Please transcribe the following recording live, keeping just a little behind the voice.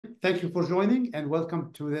thank you for joining and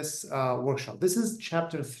welcome to this workshop. This is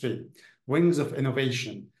chapter 3, Wings of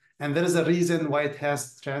Innovation. And there is a reason why it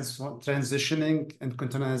has transitioning and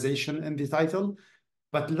containerization in the title.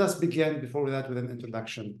 But let's begin before that with an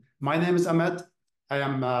introduction. My name is Ahmed.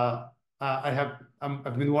 I've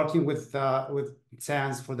been working with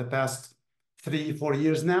SANS for the past 3-4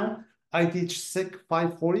 years now. I teach SIG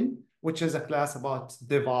 540, which is a class about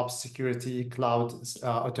DevOps, security, cloud,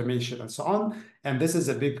 automation, and so on. And this is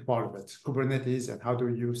a big part of it, Kubernetes, and how do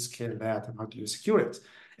you scale that, and how do you secure it.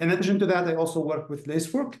 In addition to that, I also work with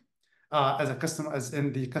Lacework as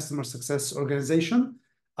in the customer success organization.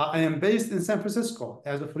 I am based in San Francisco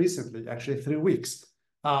as of recently, actually 3 weeks.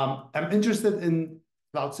 I'm interested in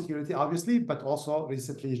cloud security, obviously, but also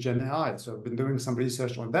recently Gen AI. So I've been doing some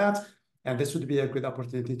research on that, and this would be a good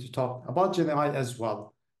opportunity to talk about Gen AI as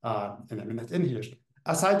well in a minute in here.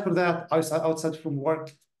 Aside from that, outside from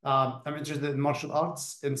work, I'm interested in martial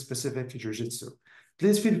arts, in specific jiu-jitsu.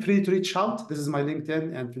 Please feel free to reach out. This is my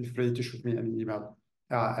LinkedIn, and feel free to shoot me an email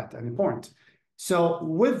at any point. So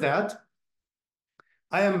with that,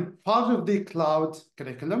 I am part of the cloud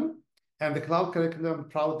curriculum, and the cloud curriculum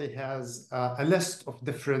proudly has a list of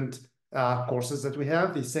different courses that we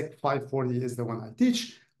have. The SIG 540 is the one I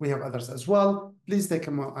teach. We have others as well. Please take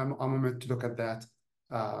a moment to look at that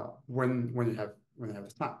when you have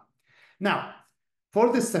the time. Now,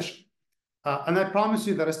 for this session, and I promise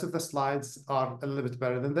you the rest of the slides are a little bit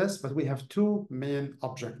better than this, but we have 2 main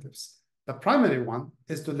objectives. The primary one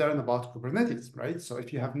is to learn about Kubernetes, right? So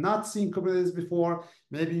if you have not seen Kubernetes before,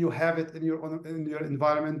 maybe you have it in your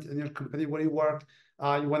environment, in your company where you work,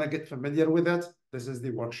 you want to get familiar with it, this is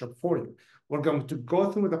the workshop for you. We're going to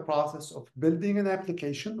go through the process of building an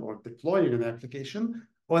application or deploying an application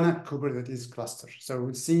on a Kubernetes cluster. So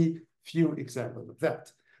we'll see a few examples of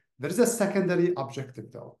that. There is a secondary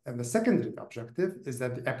objective though, and the secondary objective is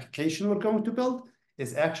that the application we're going to build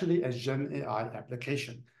is actually a Gen AI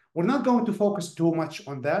application. We're not going to focus too much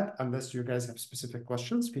on that unless you guys have specific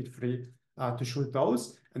questions. Feel free to shoot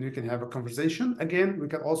those and we can have a conversation. Again, we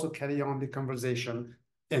can also carry on the conversation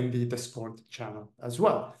in the Discord channel as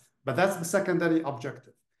well. But that's the secondary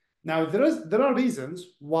objective. Now, there are reasons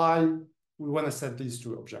why we want to set these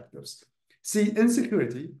 2 objectives. See, in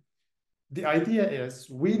security, the idea is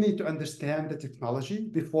we need to understand the technology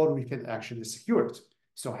before we can actually secure it.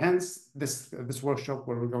 So hence this workshop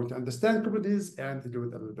where we're going to understand Kubernetes and do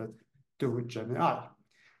it a little bit to Gen AI.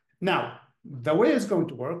 Now, the way it's going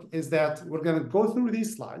to work is that we're going to go through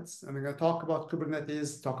these slides and we're going to talk about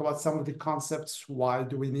Kubernetes, talk about some of the concepts, why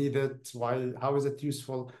do we need it, how is it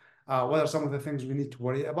useful, what are some of the things we need to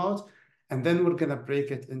worry about, and then we're going to break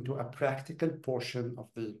it into a practical portion of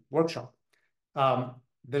the workshop.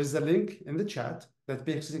 There's a link in the chat that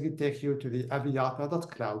basically take you to the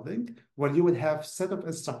Aviata.cloud link, where you will have a set of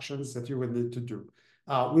instructions that you will need to do.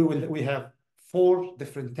 We have 4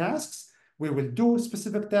 different tasks. We will do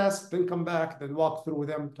specific tasks, then come back, then walk through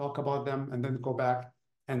them, talk about them, and then go back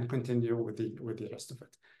and continue with the rest of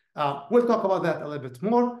it. We'll talk about that a little bit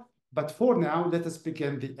more, but for now, let us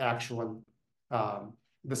begin the actual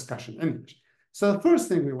discussion image. So the first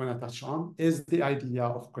thing we want to touch on is the idea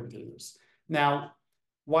of containers. Now,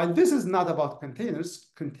 while this is not about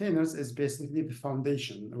containers, containers is basically the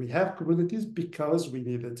foundation. We have Kubernetes because we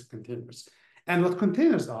needed containers. And what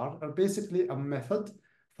containers are basically a method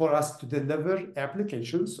for us to deliver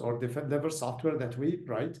applications or deliver software that we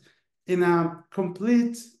write in a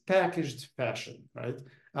complete packaged fashion, right?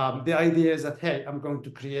 The idea is that, hey, I'm going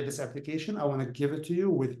to create this application. I want to give it to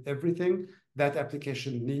you with everything that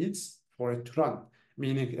application needs for it to run,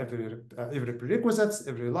 meaning every prerequisites,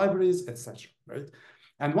 every libraries, etc., right?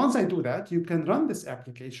 And once I do that, you can run this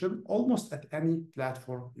application almost at any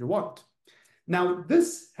platform you want. Now,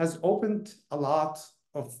 this has opened a lot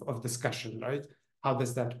of discussion, right? How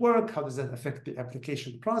does that work? How does that affect the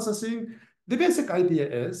application processing? The basic idea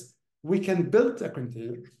is we can build a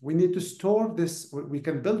container. We need to store this. We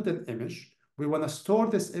can build an image. We want to store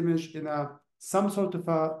this image in some sort of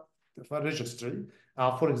a registry,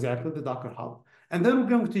 for example, the Docker Hub. And then we're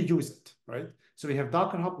going to use it, right? So we have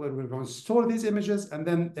Docker Hub where we're going to store these images, and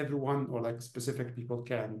then everyone or like specific people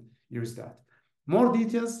can use that. More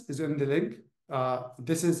details is in the link.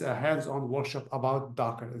 This is a hands-on workshop about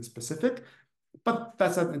Docker in specific, but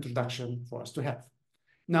that's an introduction for us to have.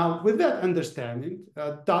 Now, with that understanding,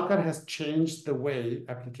 Docker has changed the way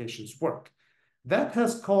applications work. That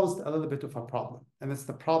has caused a little bit of a problem, and it's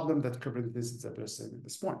the problem that Kubernetes is addressing at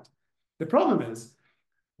this point. The problem is,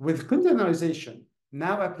 with containerization,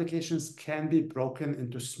 now applications can be broken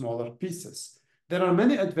into smaller pieces. There are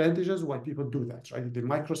many advantages why people do that, right? The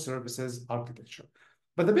microservices architecture.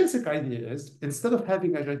 But the basic idea is instead of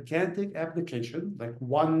having a gigantic application, like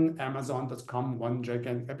one Amazon.com, one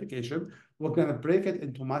gigantic application, we're going to break it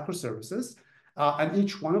into microservices. And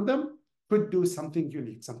each one of them could do something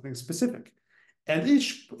unique, something specific. And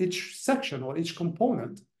each section or each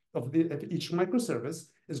component of each microservice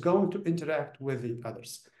is going to interact with the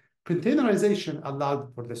others. Containerization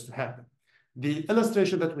allowed for this to happen. The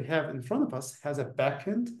illustration that we have in front of us has a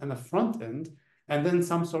backend and a front end, and then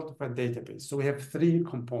some sort of a database. So we have three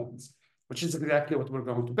components, which is exactly what we're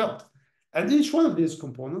going to build. And each one of these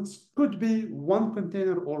components could be one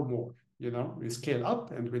container or more. We scale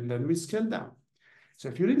up and then we scale down. So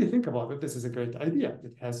if you really think about it, this is a great idea.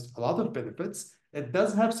 It has a lot of benefits. It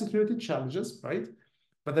does have security challenges, right?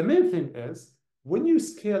 But the main thing is when you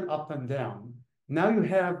scale up and down, now you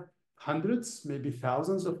have hundreds, maybe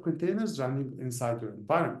thousands of containers running inside your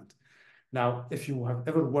environment. Now, if you have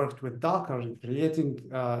ever worked with Docker and creating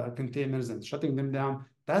containers and shutting them down,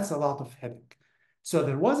 that's a lot of headache. So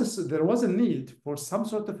there was a need for some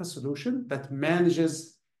sort of a solution that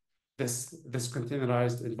manages this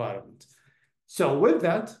containerized environment. So with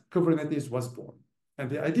that, Kubernetes was born. And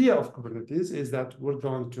the idea of Kubernetes is that we're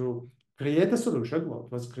going to create a solution, well,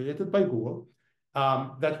 it was created by Google,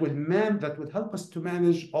 that will help us to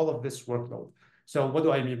manage all of this workload. So what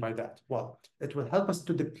do I mean by that? Well, it will help us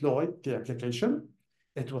to deploy the application.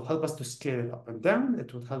 It will help us to scale it up and down.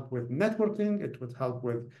 It will help with networking. It would help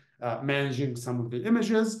with managing some of the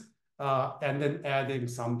images, and then adding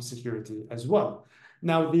some security as well.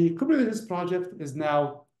 Now, the Kubernetes project is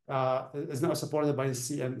now supported by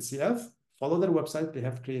CNCF. Follow their website. They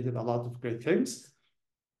have created a lot of great things.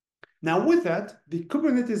 Now, with that, the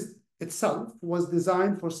Kubernetes itself was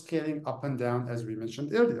designed for scaling up and down, as we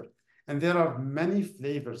mentioned earlier. And there are many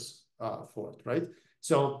flavors for it, right?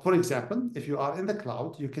 So, for example, if you are in the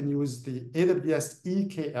cloud, you can use the AWS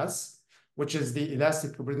EKS, which is the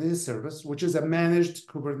Elastic Kubernetes Service, which is a managed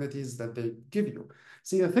Kubernetes that they give you.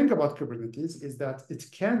 See, the thing about Kubernetes is that it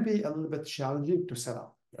can be a little bit challenging to set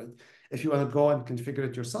up, right? If you want to go and configure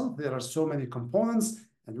it yourself, there are so many components,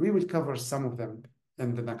 and we will cover some of them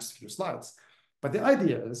in the next few slides. But the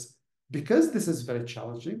idea is, because this is very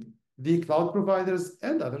challenging, the cloud providers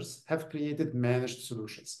and others have created managed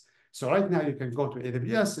solutions. So right now you can go to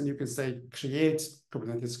AWS and you can say, create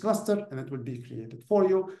Kubernetes cluster, and it will be created for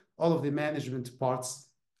you. All of the management parts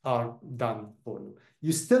are done for you.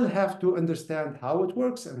 You still have to understand how it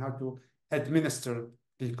works and how to administer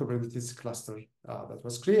the Kubernetes cluster that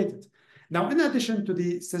was created. Now, in addition to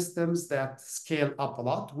the systems that scale up a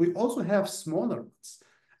lot, we also have smaller ones,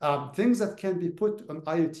 things that can be put on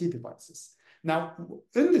IoT devices. Now,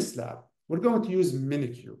 in this lab, we're going to use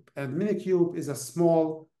Minikube, and Minikube is a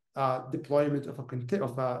small deployment of a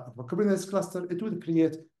Kubernetes cluster. It will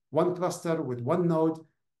create one cluster with one node,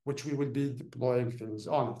 which we will be deploying things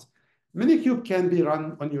on it. Minikube can be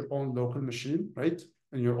run on your own local machine, right?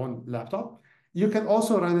 On your own laptop. You can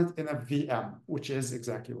also run it in a VM, which is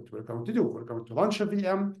exactly what we're going to do. We're going to launch a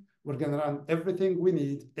VM. We're going to run everything we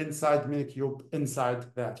need inside Minikube, inside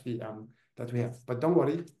that VM that we have. But don't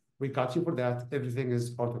worry, we got you for that. Everything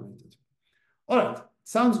is automated. All right,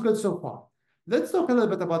 sounds good so far. Let's talk a little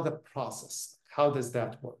bit about the process. How does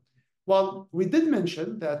that work? Well, we did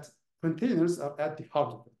mention that containers are at the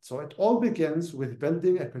heart of it. So it all begins with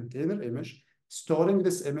building a container image, storing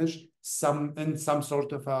this image in some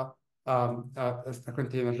sort of a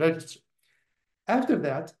container registry. After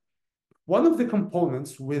that, one of the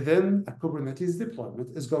components within a Kubernetes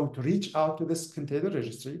deployment is going to reach out to this container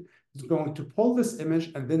registry. It's going to pull this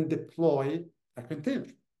image and then deploy a container.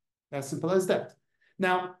 As simple as that.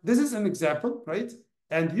 Now, this is an example, right?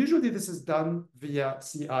 And usually this is done via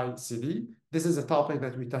CI/CD. This is a topic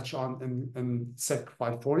that we touch on in SEC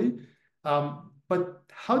 540. But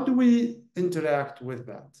how do we interact with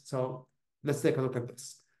that? So let's take a look at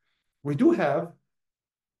this. We do have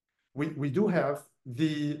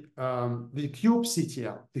the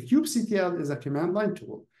kubectl. The kubectl is a command line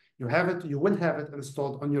tool. You will have it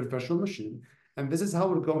installed on your virtual machine. And this is how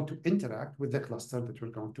we're going to interact with the cluster that we're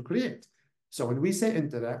going to create. So when we say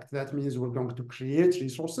interact, that means we're going to create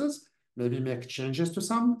resources, maybe make changes to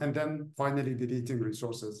some, and then finally deleting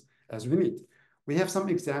resources as we need. We have some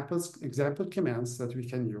example commands that we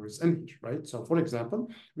can use in here, right? So for example,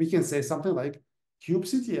 we can say something like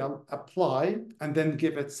kubectl apply, and then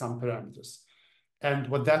give it some parameters. And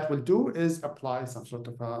what that will do is apply some sort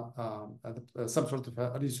of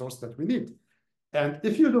a resource that we need. And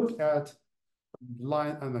if you look at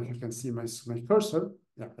line, and if you can see my cursor,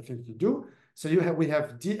 yeah, I think you do. So we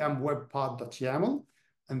have dmwebpod.yaml,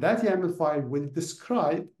 and that YAML file will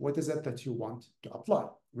describe what is it that you want to apply.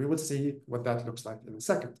 We will see what that looks like in a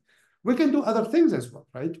second. We can do other things as well,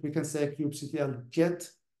 right? We can say kubectl get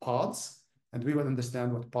pods, and we will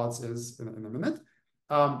understand what pods is in a minute.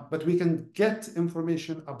 But we can get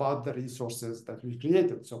information about the resources that we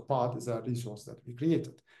created. So pod is a resource that we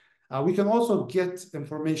created. We can also get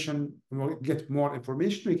information, get more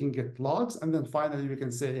information. We can get logs, and then finally we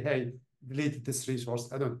can say, hey, delete this resource.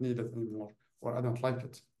 I don't need it anymore, or I don't like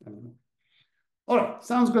it anymore. All right,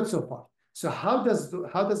 sounds good so far. So how does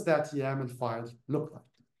that YAML file look like?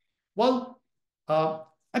 Well,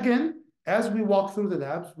 again, as we walk through the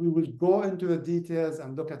labs, we will go into the details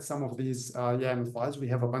and look at some of these YAML files. We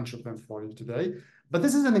have a bunch of them for you today, but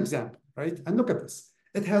this is an example, right? And look at this.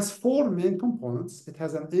 It has 4 main components. It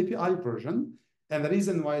has an API version, and the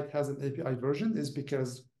reason why it has an API version is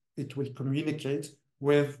because it will communicate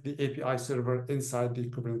with the API server inside the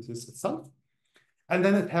Kubernetes itself. And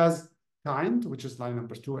then it has kind, which is line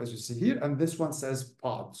number 2, as you see here, and this one says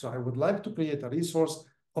pod. So I would like to create a resource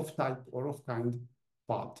of type or of kind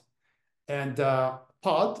pod. And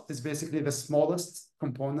pod is basically the smallest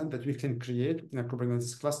component that we can create in a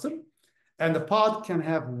Kubernetes cluster. And the pod can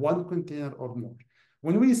have 1 container or more.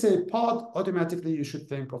 When we say pod, automatically you should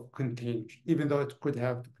think of container, even though it could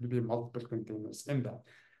be multiple containers in that.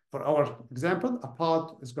 For our example, a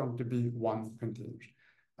pod is going to be 1 container.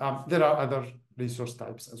 There are other resource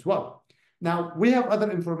types as well. Now, we have other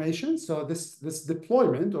information. So this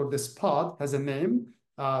deployment or this pod has a name.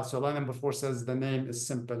 So line number 4 says the name is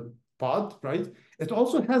simple pod, right? It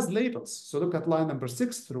also has labels. So look at line number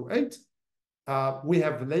 6 through 8. We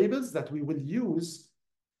have labels that we will use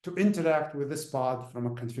to interact with this pod from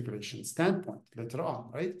a configuration standpoint later on,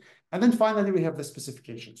 right? And then finally, we have the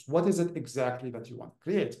specifications. What is it exactly that you want to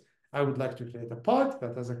create? I would like to create a pod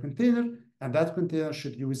that has a container, and that container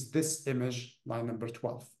should use this image, line number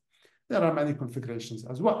 12. There are many configurations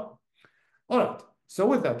as well. All right, so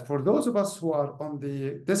with that, for those of us who are on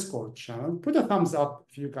the Discord channel, put a thumbs up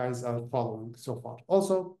if you guys are following so far.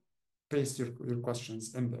 Also, paste your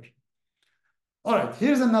questions in there. All right,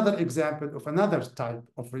 here's another example of another type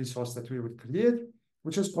of resource that we would create,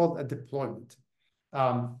 which is called a deployment.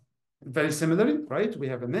 Very similarly, right? We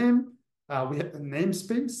have a name, we have a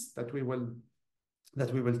namespace that we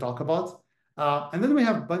will talk about. And then we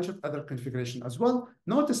have a bunch of other configuration as well.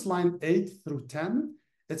 Notice line 8 through 10.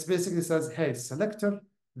 It basically says, hey, selector,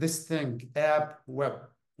 this thing, app, web,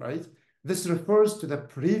 right? This refers to the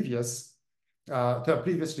previous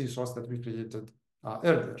resource that we created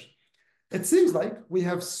earlier. It seems like we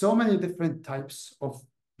have so many different types of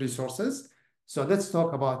resources. So let's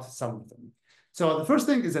talk about some of them. So the first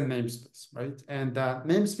thing is a namespace, right? And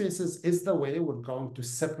namespaces is the way we're going to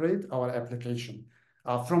separate our application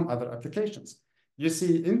from other applications. You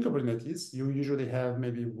see, in Kubernetes, you usually have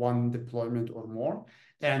maybe 1 deployment or more,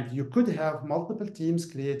 and you could have multiple teams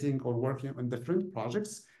creating or working on different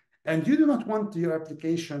projects, and you do not want your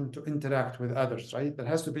application to interact with others, right? There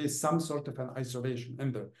has to be some sort of an isolation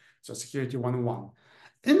in there. So security 101.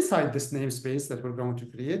 Inside this namespace that we're going to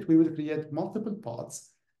create, we will create multiple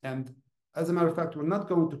pods. And as a matter of fact, we're not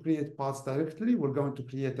going to create pods directly. We're going to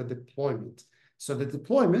create a deployment. So the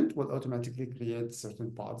deployment will automatically create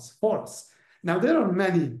certain pods for us. Now, there are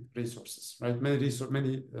many resources, right?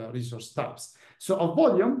 Many resource types. So a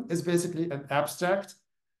volume is basically an abstract.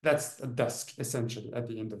 That's a desk, essentially, at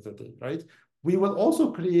the end of the day, right? We will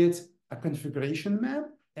also create a configuration map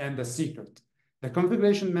and a secret. The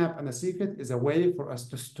configuration map and a secret is a way for us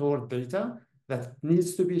to store data that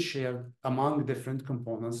needs to be shared among different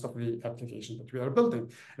components of the application that we are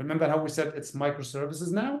building. Remember how we said it's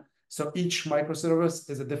microservices now? So each microservice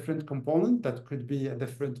is a different component that could be a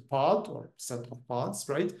different pod or set of pods,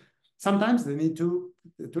 right? Sometimes they need to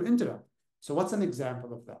interact. So what's an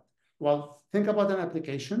example of that? Well, think about an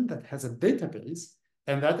application that has a database,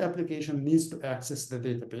 and that application needs to access the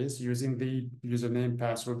database using the username,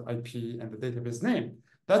 password, IP, and the database name.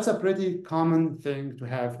 That's a pretty common thing to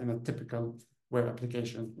have in a typical web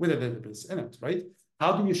application with a database in it, right?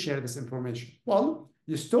 How do you share this information? Well,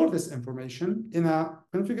 you store this information in a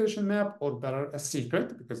configuration map, or better, a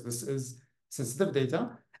secret, because this is sensitive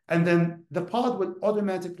data. And then the pod will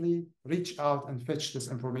automatically reach out and fetch this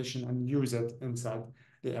information and use it inside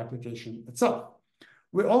the application itself.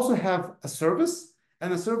 We also have a service,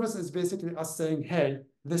 and a service is basically us saying, hey,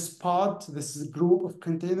 this pod, this group of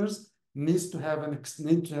containers needs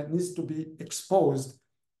to be exposed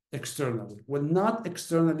externally. Well, not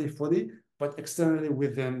externally fully, but externally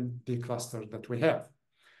within the cluster that we have.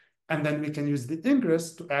 And then we can use the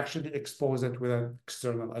ingress to actually expose it with an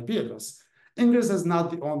external IP address. Ingress is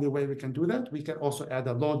not the only way we can do that. We can also add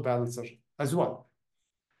a load balancer as well.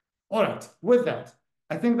 All right, with that,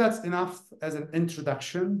 I think that's enough as an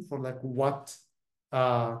introduction for like what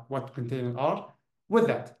what containers are. With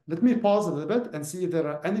that, let me pause a little bit and see if there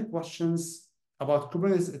are any questions about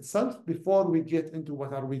Kubernetes itself before we get into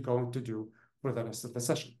what are we going to do for the rest of the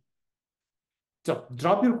session. So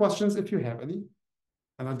drop your questions if you have any,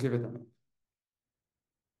 and I'll give it a minute.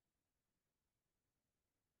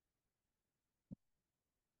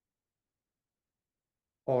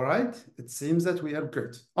 All right, it seems that we are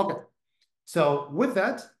good. Okay, so with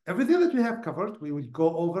that, everything that we have covered, we will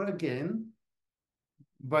go over again,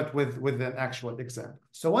 but with an actual example.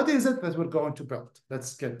 So what is it that we're going to build?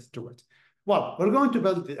 Let's get to it. Well, we're going to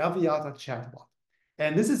build the Aviata chatbot.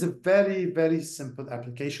 And this is a very, very simple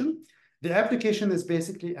application. The application is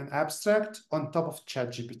basically an abstract on top of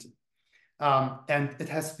ChatGPT. And it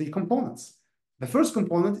has three components. The first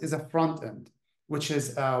component is a front end, which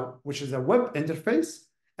is a web interface.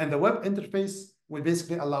 And the web interface will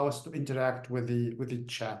basically allow us to interact with the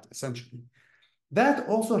chat, essentially. That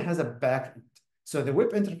also has a back end. So the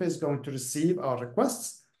web interface is going to receive our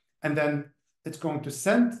requests, and then it's going to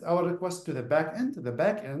send our request to the back end. The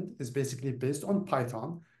back end is basically based on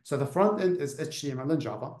Python. So the front end is HTML and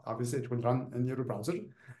Java. Obviously, it will run in your browser.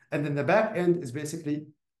 And then the back end is basically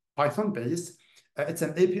Python-based. It's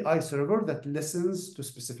an API server that listens to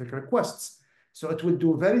specific requests. So it will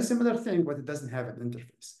do a very similar thing, but it doesn't have an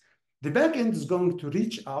interface. The back end is going to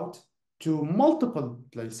reach out to multiple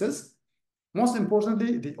places. Most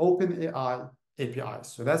importantly, the OpenAI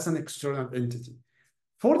APIs. So that's an external entity.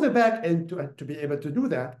 For the back end to be able to do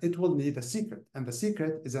that, it will need a secret, and the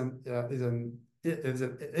secret is an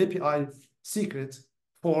API secret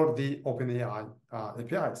for the OpenAI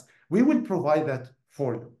APIs. We will provide that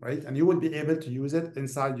for you, right? And you will be able to use it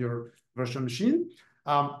inside your virtual machine.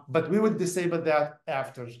 But we will disable that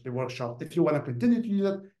after the workshop. If you want to continue to use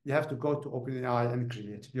it, you have to go to OpenAI and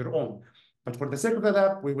create your own. But for the sake of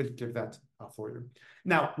that, we will give that for you.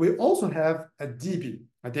 Now, we also have a DB,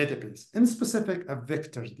 a database, in specific, a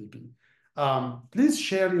vector DB. Please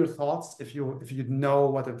share your thoughts if you know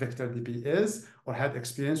what a vector DB is or had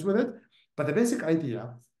experience with it. But the basic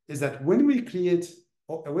idea is that when we create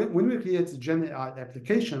Gen AI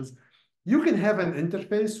applications, you can have an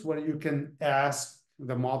interface where you can ask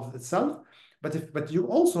the model itself, but you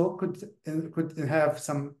also could have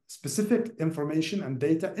some specific information and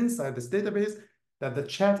data inside this database that the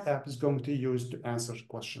chat app is going to use to answer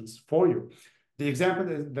questions for you. The example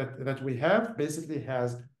that we have basically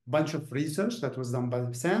has a bunch of research that was done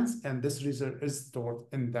by Sans, and this research is stored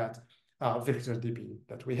in that vector DB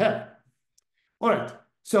that we have. All right.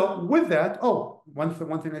 So with that,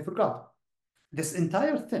 one thing I forgot. This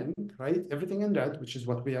entire thing, right, everything in red, which is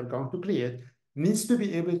what we are going to create, needs to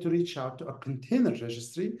be able to reach out to a container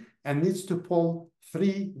registry and needs to pull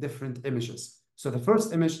 3 different images. So the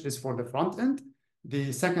first image is for the front end.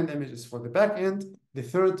 The second image is for the back end. The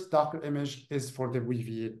third Docker image is for the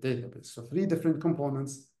VV database. So 3 different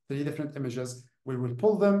components, 3 different images. We will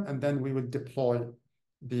pull them, and then we will deploy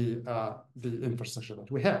the infrastructure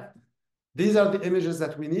that we have. These are the images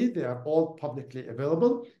that we need. They are all publicly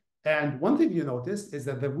available. And one thing you notice is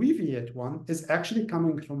that the V8 one is actually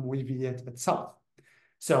coming from V8 itself.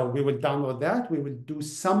 So we will download that. We will do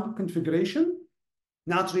some configuration,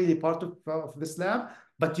 not really part of this lab,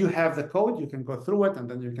 but you have the code. You can go through it, and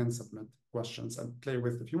then you can submit questions and play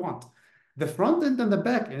with if you want. The front end and the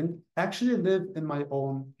back end actually live in my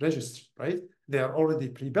own registry, right? They are already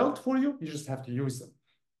pre-built for you. You just have to use them.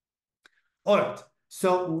 All right.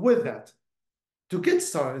 So with that, to get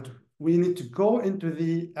started, we need to go into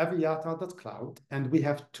the aviata.cloud, and we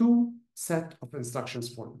have 2 sets of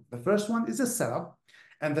instructions for you. The first one is a setup,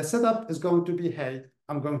 and the setup is going to be, hey,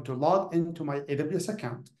 I'm going to log into my AWS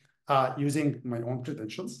account using my own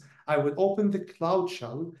credentials. I will open the Cloud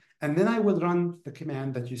Shell, and then I will run the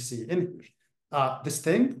command that you see in here. This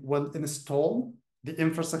thing will install the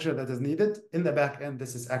infrastructure that is needed. In the back end,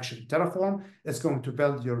 this is actually Terraform. It's going to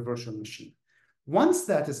build your virtual machine. Once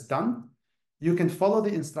that is done, you can follow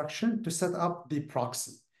the instruction to set up the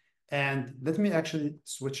proxy. And let me actually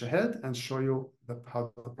switch ahead and show you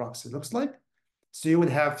how the proxy looks like. So you would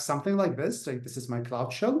have something like this. Like, this is my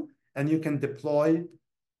Cloud Shell, and you can deploy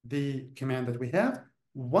the command that we have.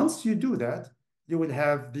 Once you do that, you will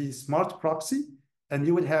have the smart proxy, and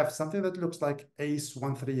you will have something that looks like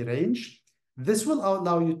ACE13 range. This will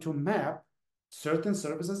allow you to map certain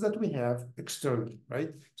services that we have externally,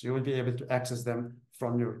 right? So you will be able to access them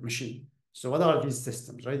from your machine. So what are these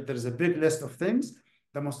systems, right? There is a big list of things.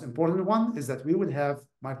 The most important one is that we will have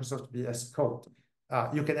Microsoft VS Code.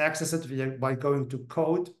 You can access it by going to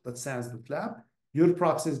code.sans.lab. Your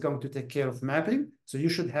proxy is going to take care of mapping, so you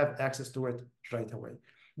should have access to it right away.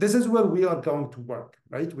 This is where we are going to work,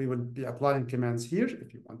 right? We will be applying commands here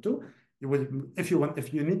if you want to. You will, if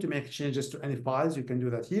you need to make changes to any files, you can do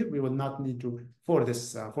that here. We will not need to for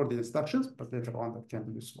the instructions, but later on that can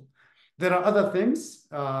be useful. There are other things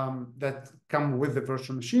that come with the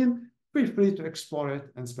virtual machine. Feel free to explore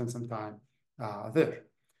it and spend some time there.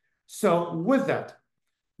 So with that,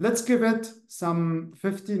 let's give it some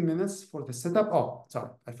 15 minutes for the setup. Oh,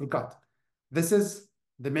 sorry, I forgot. This is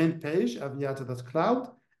the main page of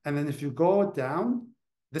Aviata.cloud. And then if you go down,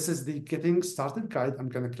 this is the getting started guide. I'm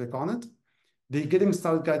going to click on it. The getting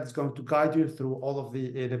started guide is going to guide you through all of the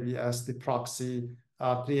AWS, the proxy,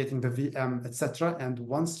 creating the VM, etc. And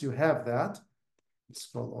once you have that,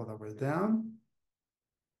 scroll all the way down.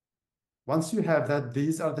 Once you have that,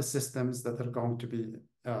 these are the systems that are going to be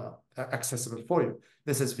accessible for you.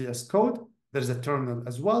 This is VS Code. There's a terminal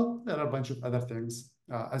as well. There are a bunch of other things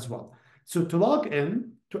as well. So to log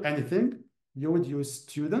in to anything, you would use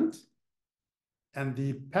student, and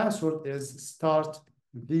the password is start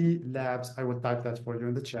the labs. I will type that for you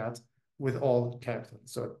in the chat with all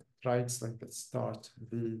capitals. So it writes like that, start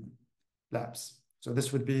the labs. So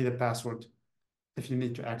this would be the password if you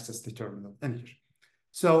need to access the terminal in here.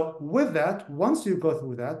 So with that, once you go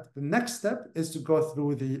through that, the next step is to go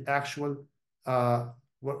through the actual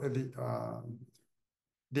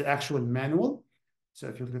actual manual. So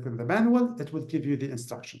if you click on the manual, it will give you the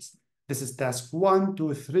instructions. This is task 1,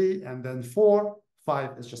 2, 3, and then 4.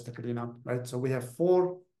 5 is just a cleanup, right? So we have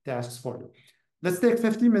 4 tasks for you. Let's take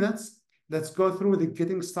 50 minutes. Let's go through the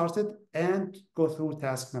getting started and go through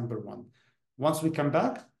task number 1. Once we come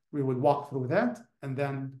back, we will walk through that, and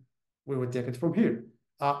then we will take it from here.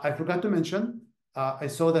 I forgot to mention, I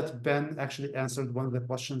saw that Ben actually answered one of the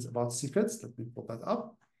questions about secrets. Let me pull that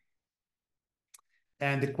up.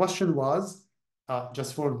 And the question was,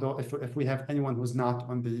 just for if we have anyone who's not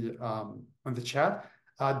on the chat,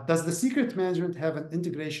 does the secret management have an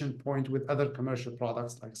integration point with other commercial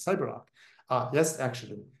products like CyberArk? Yes,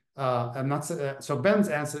 actually. I'm not so Ben's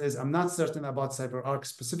answer is I'm not certain about CyberArk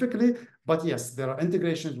specifically, but yes, there are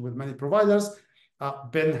integrations with many providers.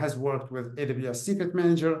 Ben has worked with AWS Secret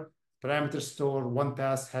Manager, Parameter Store,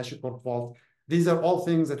 OnePass, HashiCorp Vault. These are all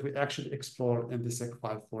things that we actually explore in the Sec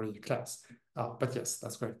 540 class. But yes,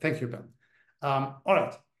 that's great. Thank you, Ben. All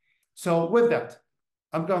right. So with that,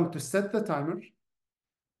 I'm going to set the timer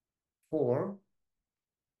for,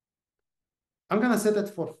 I'm going to set it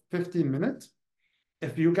for 15 minutes.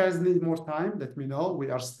 If you guys need more time, let me know.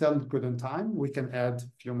 We are still good on time. We can add a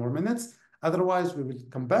few more minutes. Otherwise, we will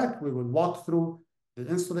come back. We will walk through the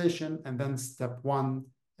installation and then step 1.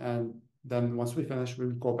 And then once we finish, we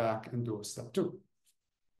will go back and do step 2.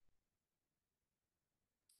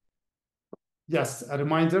 Yes, a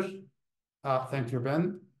reminder. Thank you,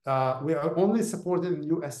 Ben. We are only supported in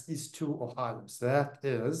US East 2 Ohio. So that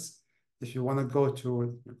is, if you want to go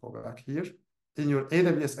back here, in your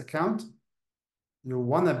AWS account, you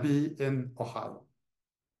want to be in Ohio.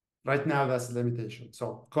 Right now, that's the limitation.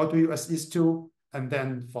 So go to US East 2 and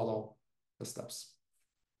then follow the steps.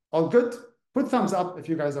 All good? Put thumbs up if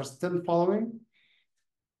you guys are still following.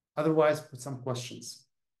 Otherwise, put some questions.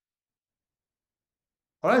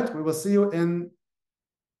 All right, we will see you in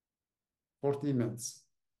 14 minutes.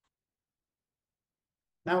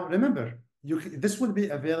 Now, remember, this will be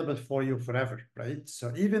available for you forever, right?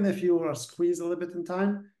 So even if you are squeezed a little bit in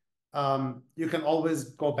time, you can always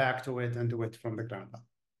go back to it and do it from the ground up.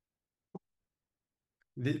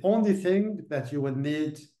 The only thing that you will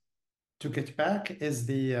need to get back is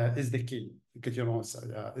the key. Get your own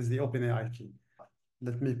is the OpenAI key.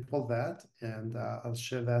 Let me pull that, and I'll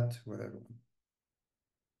share that with everyone.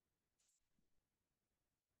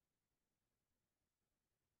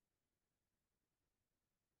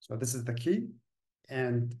 So this is the key,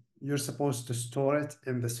 and you're supposed to store it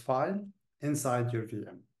in this file inside your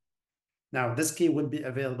VM. Now, this key will be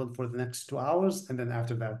available for the next 2 hours, and then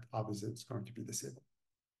after that, obviously, it's going to be disabled.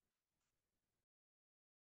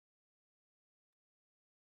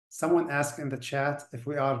 Someone asked in the chat if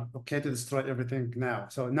we are okay to destroy everything now.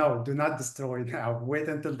 So no, do not destroy now. Wait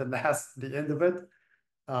until the end of it,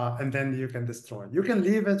 and then you can destroy. You can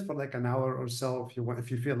leave it for like an hour or so if you want,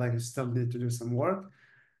 if you feel like you still need to do some work.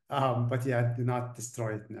 But yeah, do not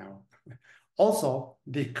destroy it now. Also,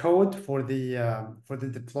 the code for the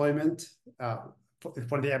deployment,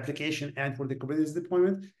 for the application and for the Kubernetes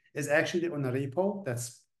deployment is actually on a repo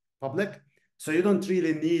that's public. So you don't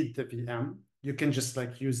really need the VM. You can just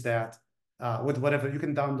like use that with whatever. You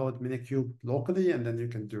can download Minikube locally, and then you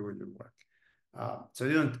can do your work. So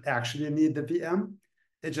you don't actually need the VM.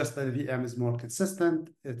 It's just that the VM is more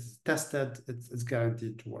consistent. It's tested. It's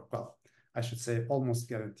guaranteed to work well. I should say almost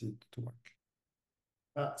guaranteed to work.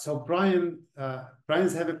 So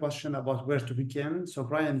Brian's have a question about where to begin. So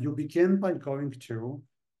Brian, you begin by going to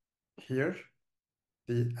here,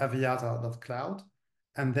 the Aviata.cloud,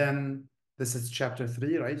 and then this is chapter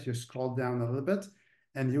 3, right? You scroll down a little bit,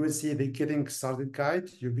 and you will see the Getting Started guide.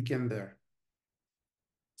 You begin there.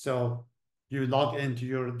 So you log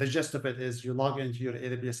into the gist of it is you log into your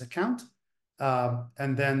AWS account,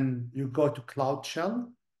 and then you go to Cloud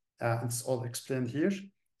Shell. It's all explained here,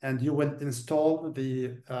 and you will install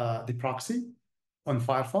the proxy on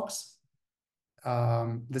Firefox.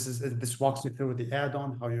 This walks you through the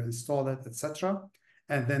add-on, how you install it, etc.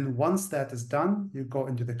 And then once that is done, you go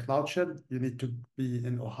into the Cloud Shell. You need to be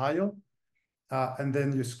in Ohio, and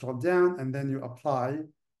then you scroll down, and then you apply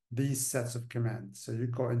these sets of commands. So you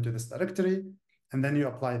go into this directory, and then you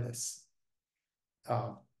apply this.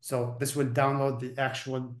 So this will download the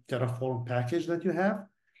actual Terraform package that you have.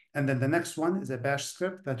 And then the next one is a bash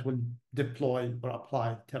script that will deploy or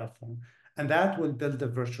apply Terraform. And that will build a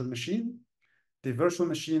virtual machine. The virtual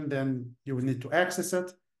machine, then you will need to access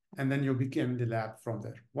it, and then you begin the lab from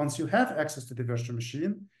there. Once you have access to the virtual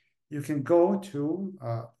machine, you can go to,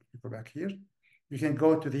 go back here, you can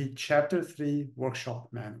go to the chapter 3 workshop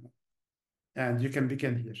manual, and you can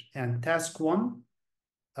begin here. And task 1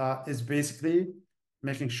 is basically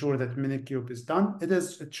making sure that Minikube is done.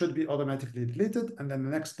 It should be automatically deleted. And then the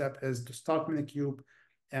next step is to start Minikube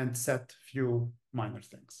and set few minor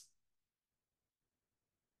things.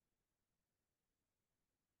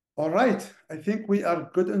 All right, I think we are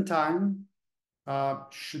good on time.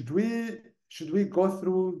 Should we go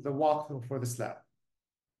through the walkthrough for this lab?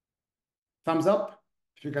 Thumbs up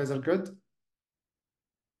if you guys are good.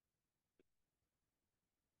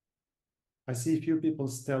 I see a few people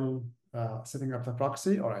still setting up the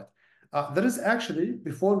proxy. All right. There is actually,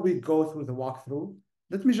 before we go through the walkthrough,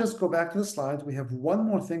 let me just go back to the slide. We have one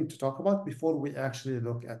more thing to talk about before we actually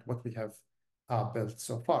look at what we have built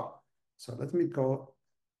so far. So let me go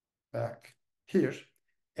back here.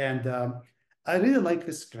 And I really like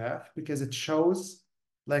this graph because it shows,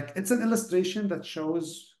 like, it's an illustration that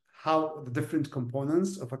shows how the different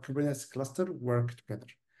components of a Kubernetes cluster work together.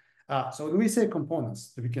 So when we say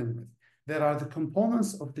components to begin with, there are the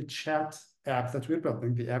components of the chat app that we're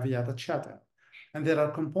building, the Aviata chat app. And there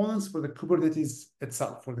are components for the Kubernetes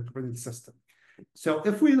itself, for the Kubernetes system. So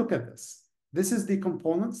if we look at this is the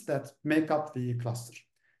components that make up the cluster.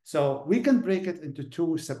 So we can break it into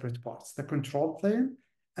two separate parts, the control plane,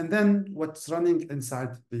 and then what's running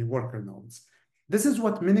inside the worker nodes. This is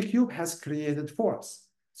what Minikube has created for us.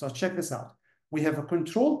 So check this out. We have a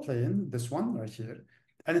control plane, this one right here,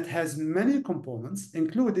 and it has many components,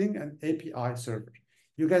 including an API server.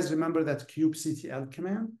 You guys remember that kubectl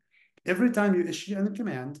command? Every time you issue a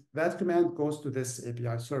command, that command goes to this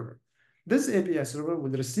API server. This API server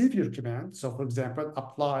will receive your command. So for example,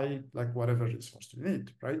 apply like whatever resource you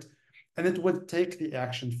need, right? And it will take the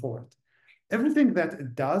action for it. Everything that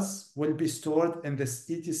it does will be stored in this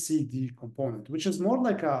etcd component, which is more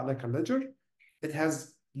like a ledger. It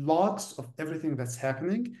has logs of everything that's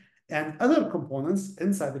happening, and other components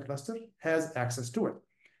inside the cluster has access to it.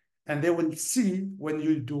 And they will see when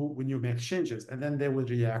you make changes, and then they will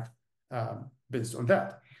react based on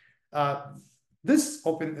that. This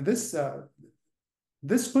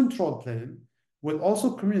control plane will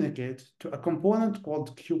also communicate to a component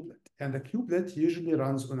called kubelet, and the kubelet usually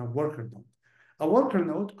runs on a worker node. A worker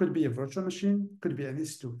node could be a virtual machine, could be an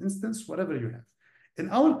EC2 instance, whatever you have. In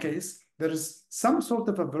our case, there is some sort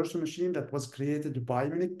of a virtual machine that was created by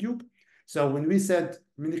Minikube. So when we said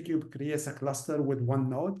Minikube creates a cluster with one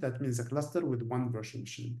node, that means a cluster with one virtual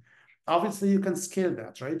machine. Obviously, you can scale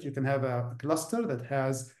that, right? You can have a cluster that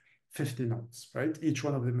has 50 nodes, right? Each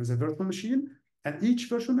one of them is a virtual machine, and each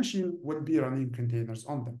virtual machine will be running containers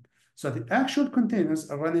on them. So the actual containers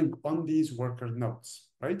are running on these worker nodes,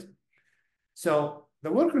 right? So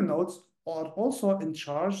the worker nodes are also in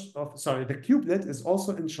charge of, the kubelet is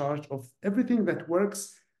also in charge of everything that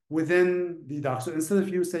works within the Docker. So instead of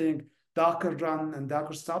you saying Docker run and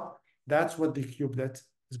Docker stop, that's what the kubelet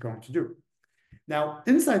is going to do. Now,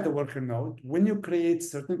 inside the worker node, when you create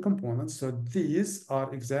certain components, so these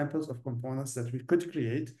are examples of components that we could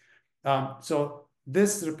create. So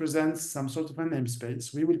this represents some sort of a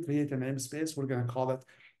namespace. We will create a namespace. We're going to call it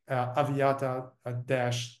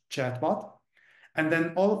Aviata-chatbot. And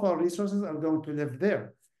then all of our resources are going to live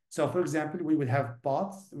there. So for example, we will have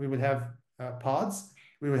bots, we will have pods,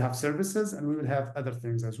 we will have services, and we will have other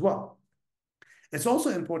things as well. It's also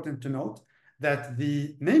important to note that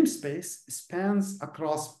the namespace spans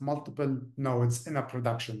across multiple nodes in a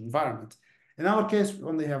production environment. In our case, we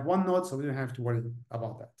only have one node, so we don't have to worry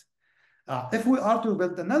about that. If we are to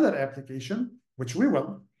build another application, which we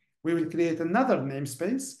will create another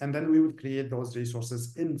namespace, and then we will create those resources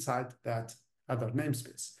inside that other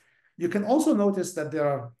namespace. You can also notice that there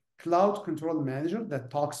are cloud control manager that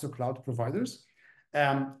talks to cloud providers.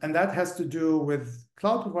 And that has to do with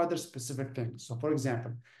cloud provider specific things. So for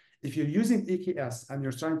example, if you're using EKS and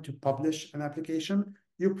you're trying to publish an application,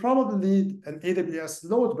 you probably need an AWS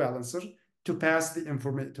load balancer to pass the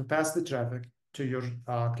information, to pass the traffic to your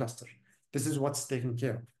cluster. This is what's taken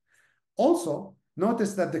care of. Also,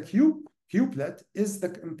 notice that the kubelet is the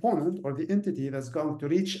component or the entity that's going to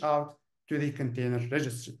reach out to the container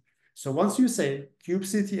registry. So once you say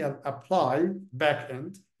kubectl apply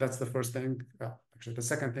backend, that's the first thing, actually the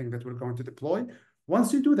second thing that we're going to deploy.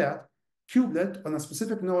 Once you do that, kubelet on a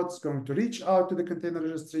specific node is going to reach out to the container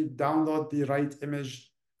registry, download the right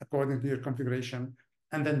image according to your configuration,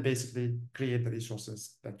 and then basically create the resources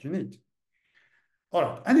that you need. All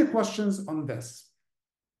right, any questions on this?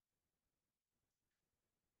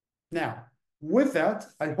 Now, with that,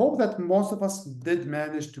 I hope that most of us did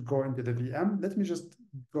manage to go into the VM. Let me just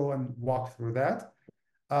go and walk through that.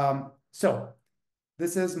 So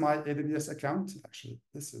this is my AWS account. Actually,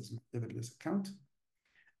 this is my AWS account.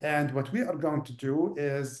 And what we are going to do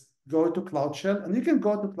is go to Cloud Shell. And you can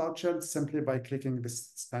go to Cloud Shell simply by clicking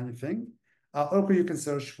this tiny thing. Or you can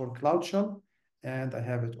search for Cloud Shell. And I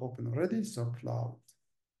have it open already. So Cloud.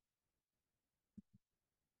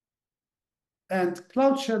 And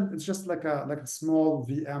Cloud Shell is just like a small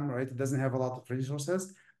VM, right? It doesn't have a lot of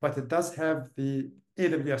resources, but it does have the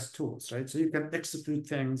AWS tools, right? So you can execute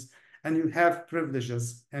things and you have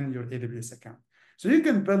privileges in your AWS account. So you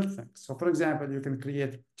can build things. So for example, you can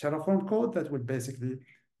create Terraform code that would basically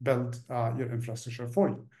build your infrastructure for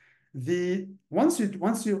you. Once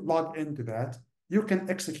you log into that, you can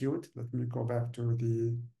execute. Let me go back to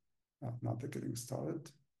the, not the getting started,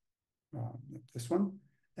 this one.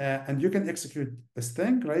 And you can execute this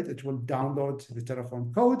thing, right? It will download the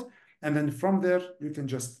Terraform code. And then from there, you can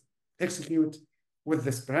just execute with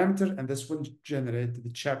this parameter, and this will generate the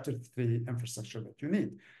chapter 3 infrastructure that you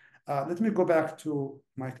need. Let me go back to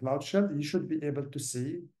my Cloud Shell. You should be able to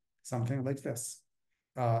see something like this.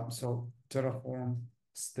 So Terraform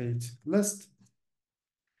state list.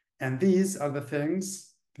 And these are the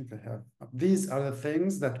things, I think I have, these are the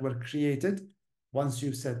things that were created once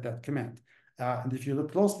you set that command. And if you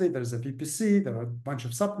look closely, there's a VPC, there are a bunch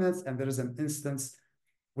of subnets, and there is an instance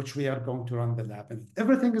which we are going to run the lab. And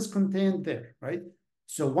everything is contained there, right?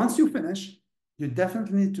 So once you finish, you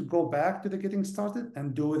definitely need to go back to the getting started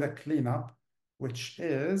and do the cleanup, which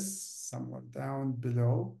is somewhere down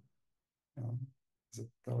below. Is it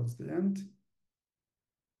towards the end?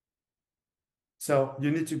 So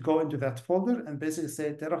you need to go into that folder and basically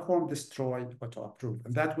say Terraform destroy auto approve,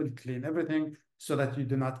 and that will clean everything so that you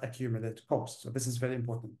do not accumulate costs. So this is very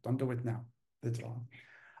important. Don't do it now, later on.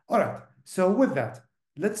 All right. So with that,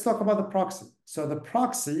 let's talk about the proxy. So the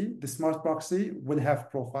proxy, the smart proxy, will have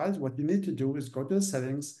profiles. What you need to do is go to the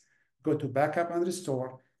settings, go to backup and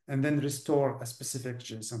restore, and then restore a specific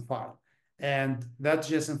JSON file. And that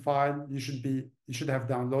JSON file, you should have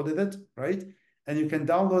downloaded it, right? And you can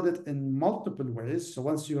download it in multiple ways. So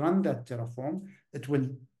once you run that Terraform, it will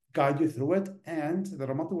guide you through it. And there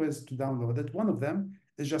are multiple ways to download it. One of them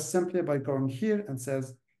is just simply by going here and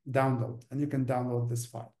says download, and you can download this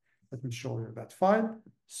file. Let me show you that file.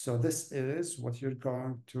 So this is what you're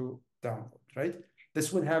going to download, right?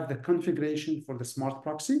 This will have the configuration for the smart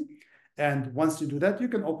proxy. And once you do that, you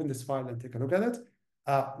can open this file and take a look at it.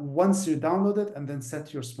 Once you download it and then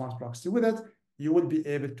set your smart proxy with it, you will be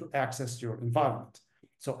able to access your environment.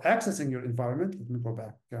 So accessing your environment, let me go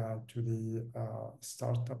back to the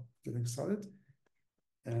startup getting started.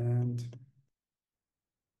 And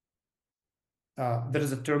there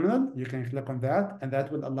is a terminal. You can click on that, and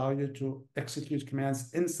that will allow you to execute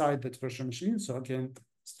commands inside that virtual machine. So again,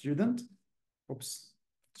 student, oops.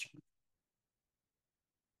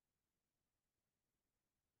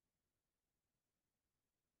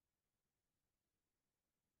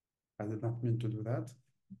 I did not mean to do that.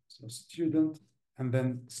 So student, and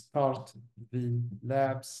then start the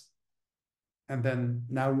labs. And then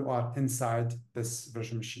now you are inside this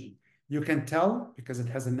virtual machine. You can tell because it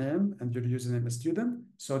has a name and your username is student.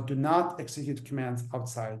 So do not execute commands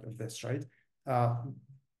outside of this, right?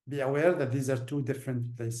 Be aware that these are two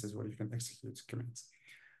different places where you can execute commands.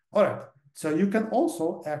 All right. So you can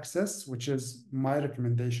also access, which is my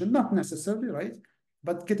recommendation, not necessarily, right?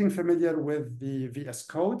 But getting familiar with the VS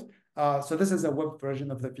Code. So this is a web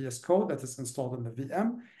version of the VS Code that is installed in the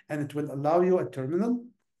VM, and it will allow you a terminal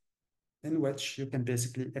in which you can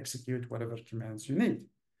basically execute whatever commands you need.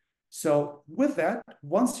 So with that,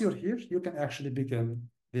 once you're here, you can actually begin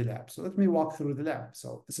the lab. So let me walk through the lab.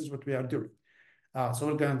 So this is what we are doing. So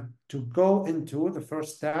we're going to go into the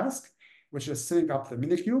first task, which is setting up the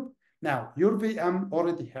Minikube. Now, your VM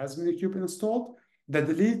already has Minikube installed. The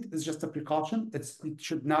delete is just a precaution. It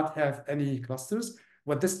should not have any clusters.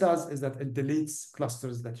 What this does is that it deletes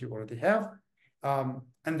clusters that you already have.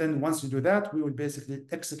 And then once you do that, we will basically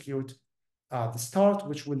execute the start,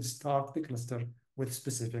 which will start the cluster with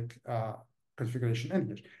specific configuration in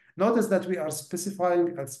here. Notice that we are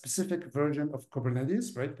specifying a specific version of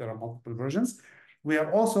Kubernetes, right? There are multiple versions. We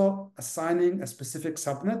are also assigning a specific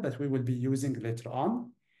subnet that we will be using later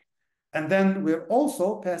on. And then we're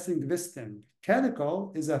also passing this thing.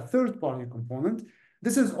 Calico is a third-party component.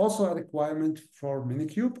 This is also a requirement for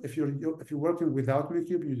Minikube. If you're working without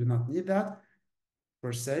Minikube, you do not need that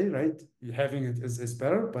per se, right? Having it is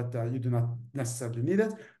better, but you do not necessarily need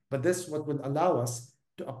it. But this is what will allow us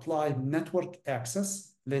to apply network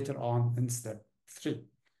access later on in step 3.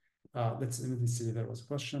 Let's see, there was a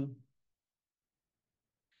question.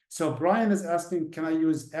 So Brian is asking, can I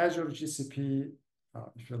use Azure, GCP,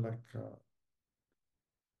 if you like,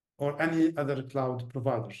 or any other cloud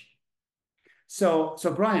provider? So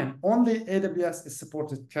Brian, only AWS is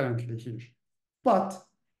supported currently here. But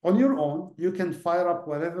on your own, you can fire up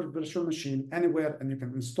whatever virtual machine anywhere, and you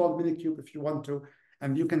can install Minikube if you want to,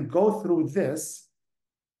 and you can go through this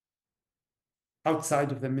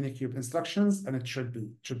outside of the Minikube instructions, and it should be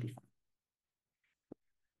fine.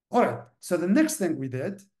 All right, so the next thing we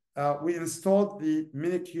did, we installed the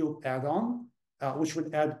Minikube add-on, which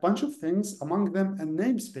would add a bunch of things, among them a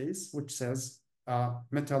namespace, which says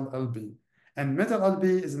Metal LB. And Metal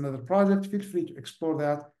LB is another project. Feel free to explore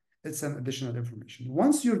that. It's an additional information.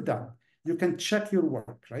 Once you're done, you can check your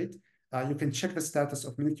work, right? You can check the status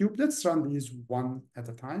of Minikube. Let's run these one at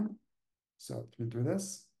a time. So let me do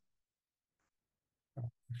this.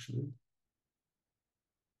 Actually,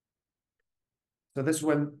 so this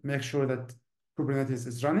will make sure that Kubernetes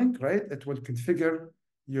is running, right? It will configure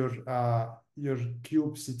your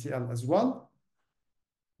kubectl as well.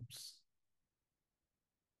 Oops.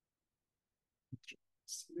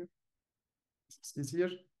 It's easier.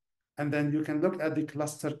 And then you can look at the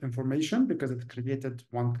cluster information because it created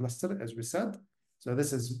one cluster, as we said. So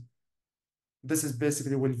this is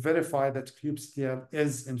basically will verify that kubectl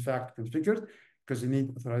is in fact configured, because you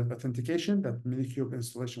need authorized authentication. That Minikube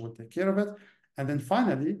installation will take care of it. And then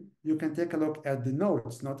finally, you can take a look at the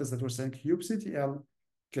nodes. Notice that we're saying kubectl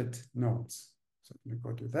get nodes. So let me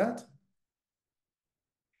go to that.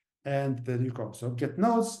 And there you go. So get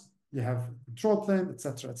nodes, you have control plane,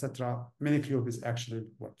 etc., etc. Minikube is actually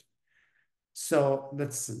working. So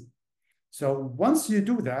let's see. So once you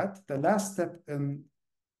do that, the last step in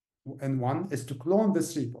one is to clone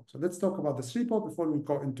this repo. So let's talk about this repo before we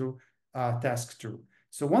go into task 2.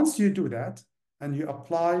 So once you do that and you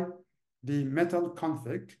apply the metal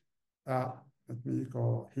config, let me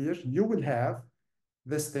go here, you will have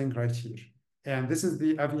this thing right here. And this is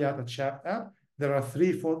the Aviata chat app. There are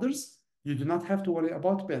 3 folders. You do not have to worry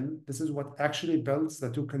about bin. This is what actually builds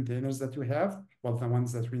the 2 containers that you have, well, the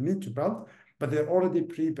ones that we need to build, but they're already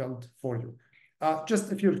pre-built for you.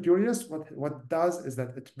 Just if you're curious, what it does is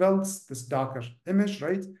that it builds this Docker image,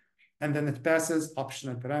 right? And then it passes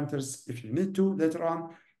optional parameters if you need to later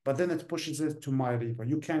on, but then it pushes it to my repo.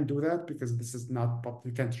 You can't do that because this is not public.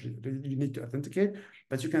 You can't, you need to authenticate,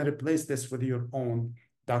 but you can replace this with your own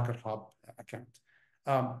Docker Hub account.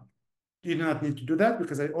 You do not need to do that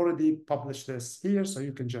because I already published this here, so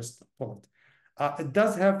you can just pull it. It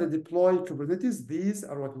does have the deploy Kubernetes. These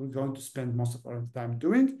are what we're going to spend most of our time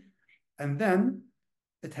doing. And then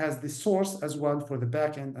it has the source as well for the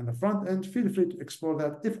back end and the front end. Feel free to explore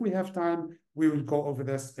that. If we have time, we will go over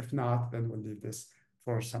this. If not, then we'll leave this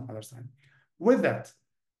for some other time. With that,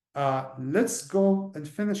 let's go and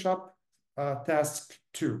finish up task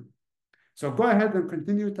 2. So go ahead and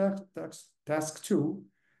continue task 2.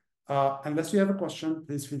 Unless you have a question,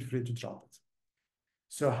 please feel free to drop it.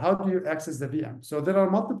 So how do you access the VM? So there are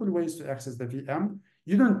multiple ways to access the VM.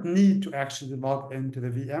 You don't need to actually log into the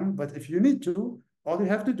VM, but if you need to, all you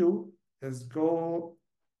have to do is go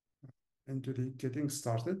into the getting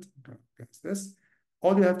started. Against this.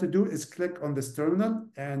 All you have to do is click on this terminal,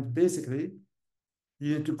 and basically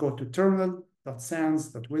you need to go to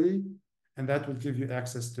terminal.sans.wili, and that will give you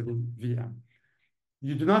access to the VM.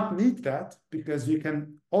 You do not need that because you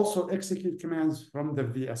can also execute commands from the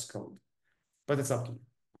VS Code, but it's up to you.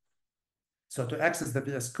 So to access the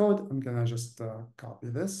VS Code, I'm gonna just copy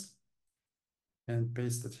this and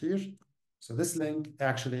paste it here. So this link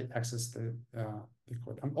actually accesses the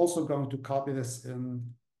code. I'm also going to copy this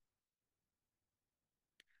in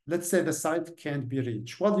Let's say the site can't be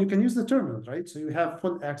reached. Well, you can use the terminal, right? So you have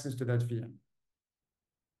full access to that VM.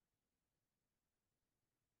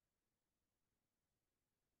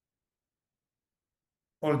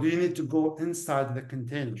 Or do you need to go inside the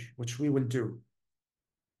container, which we will do?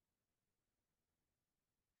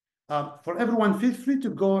 For everyone, feel free to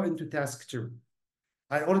go into task 2.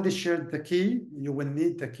 I already shared the key. You will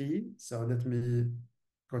need the key. So let me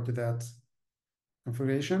go to that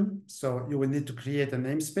configuration. So you will need to create a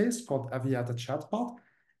namespace called Aviata Chatbot.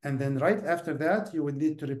 And then right after that, you will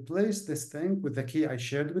need to replace this thing with the key I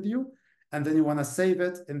shared with you. And then you want to save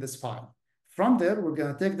it in this file. From there, we're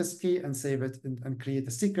going to take this key and save it and create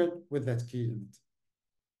a secret with that key in it.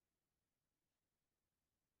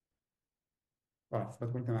 All right,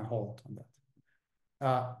 but we're going to hold on that.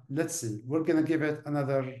 Let's see. We're going to give it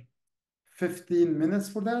another 15 minutes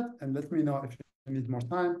for that. And let me know if you need more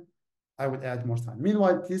time. I will add more time.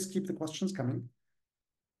 Meanwhile, please keep the questions coming.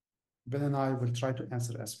 Ben and I will try to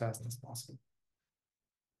answer as fast as possible.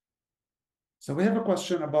 So we have a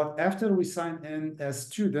question about after we sign in as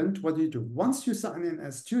student, what do you do? Once you sign in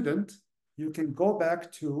as student, you can go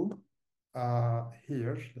back to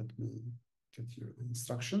here. Let me get you the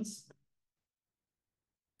instructions.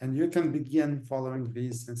 And you can begin following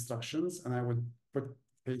these instructions. And I would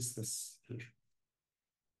paste this here.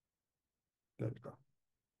 There we go.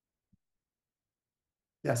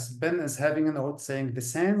 Yes, Ben is having a note saying the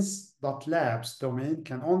sans.labs domain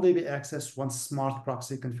can only be accessed once smart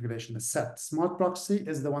proxy configuration is set. Smart proxy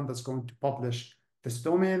is the one that's going to publish this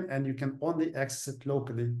domain, and you can only access it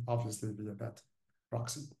locally, obviously, via that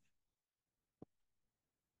proxy.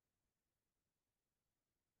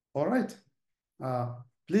 All right.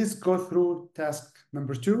 Please go through task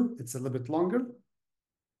number 2. It's a little bit longer.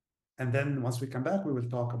 And then once we come back, we will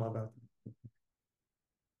talk about that.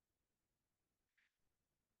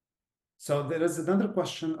 So there is another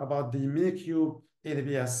question about the Minikube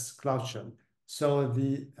AWS Cloud Shell. So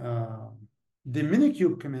the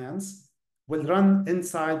Minikube commands will run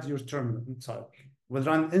inside your terminal. Sorry, will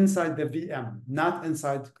run inside the VM, not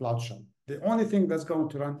inside Cloud Shell. The only thing that's going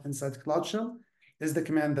to run inside Cloud Shell is the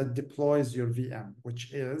command that deploys your VM,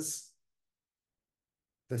 which is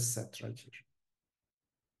this set right here.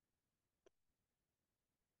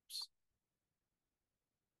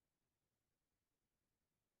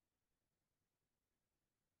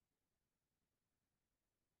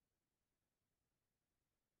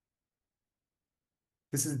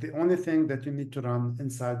 This is the only thing that you need to run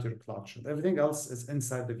inside your Cloud Shell. Everything else is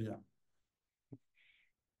inside the VM.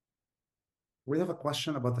 We have a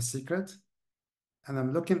question about the secret, and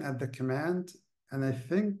I'm looking at the command, and I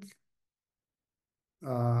think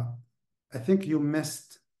you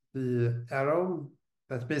missed the arrow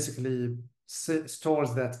that basically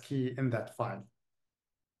stores that key in that file.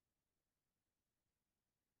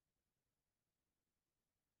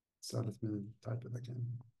 So let me type it again.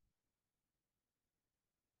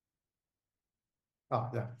 Oh,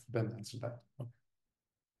 yeah, Ben answered that. Okay.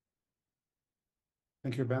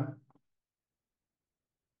 Thank you, Ben.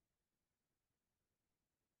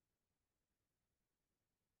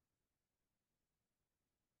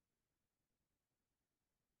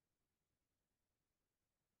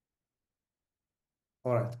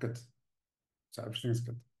 All right, good. So everything is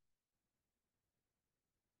good.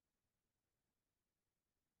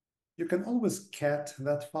 You can always cat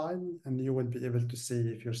that file and you will be able to see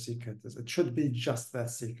if your secret is, it should be just that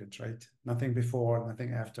secret, right? Nothing before,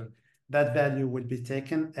 nothing after. That value will be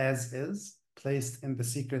taken as is, placed in the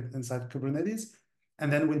secret inside Kubernetes,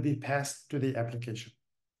 and then will be passed to the application,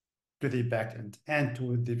 to the backend, and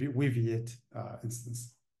to the Weaviate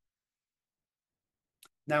instance.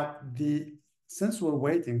 Now, since we're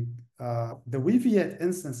waiting, the Weaviate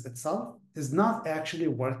instance itself is not actually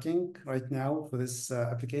working right now for this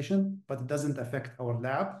application, but it doesn't affect our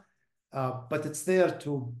lab. But it's there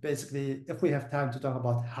to basically, if we have time to talk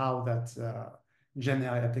about how that Gen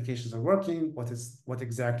AI applications are working, what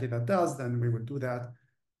exactly that does, then we will do that.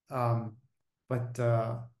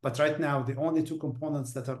 But right now, the only two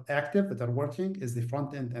components that are active, that are working, is the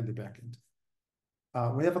front end and the back end.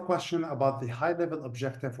 We have a question about the high-level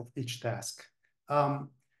objective of each task.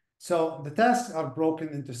 So the tasks are broken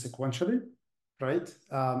into sequentially, right?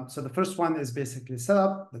 So the first one is basically set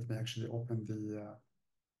up. Let me actually open the...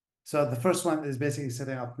 So the first one is basically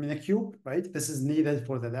setting up Minikube, right? This is needed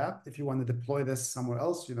for the lab. If you want to deploy this somewhere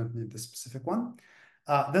else, you don't need this specific one.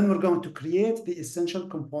 Then we're going to create the essential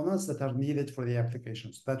components that are needed for the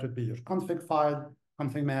application. So that would be your config file,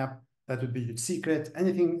 config map, that would be your secret,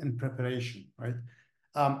 anything in preparation, right?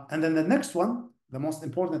 And then the next one, the most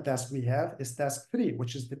important task we have is task 3,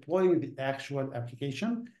 which is deploying the actual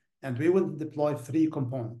application. and we will deploy three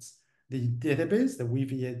components: the database, the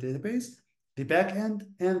WVA database, the backend,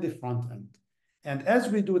 and the front end. And as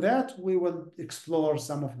we do that, we will explore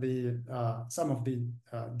some of the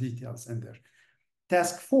details in there.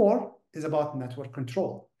 Task 4 is about network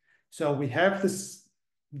control. So we have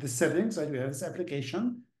the settings, right? We have this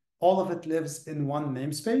application. All of it lives in one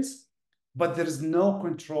namespace, but there is no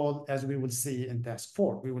control, as we will see in task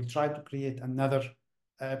 4. We will try to create another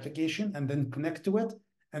application and then connect to it,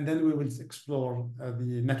 and then we will explore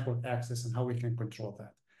the network access and how we can control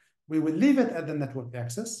that. We will leave it at the network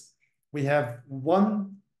access. We have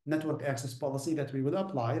one network access policy that we will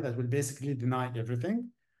apply that will basically deny everything.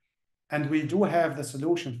 And we do have the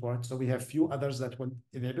solution for it. So we have few others that will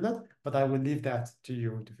enable it, but I will leave that to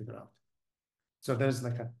you to figure out. So there's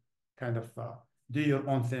like a kind of do your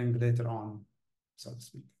own thing later on, so to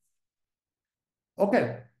speak.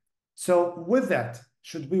 Okay, so with that,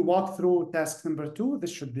 should we walk through task number 2?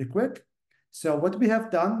 This should be quick. So what we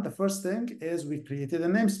have done, the first thing is we created a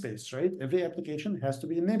namespace, right? Every application has to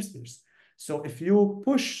be a namespace. So if you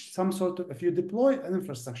if you deploy an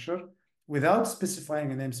infrastructure without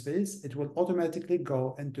specifying a namespace, it will automatically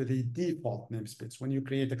go into the default namespace. When you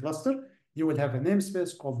create a cluster, you will have a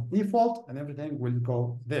namespace called default, and everything will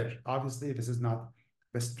go there. Obviously, this is not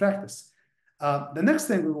best practice. The next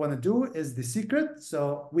thing we want to do is the secret.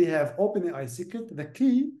 So we have OpenAI secret. The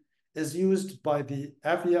key is used by the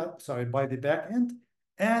by the backend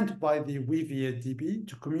and by the WVA DB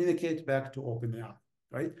to communicate back to OpenAI,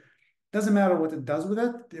 right? Doesn't matter what it does with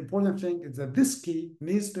it. The important thing is that this key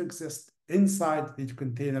needs to exist inside the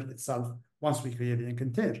container itself once we create it in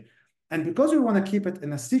container. And because we want to keep it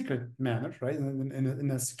in a secret manner, right,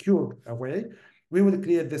 in a secure way, we will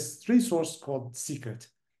create this resource called secret.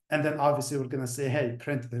 And then obviously we're going to say, hey,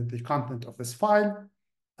 print the content of this file,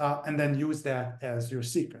 and then use that as your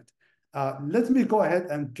secret. Let me go ahead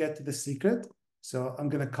and get the secret. So I'm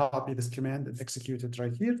going to copy this command and execute it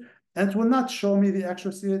right here. And it will not show me the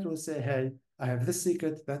actual secret. It will say, hey, I have this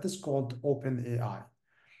secret that is called OpenAI.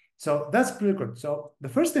 So that's pretty good. So the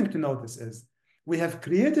first thing to notice is we have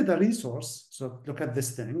created a resource. So look at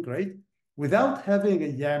this thing, right? Without having a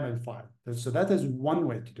YAML file. So that is one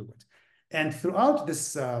way to do it. And throughout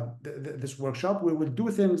this, this workshop, we will do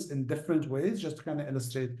things in different ways, just to kind of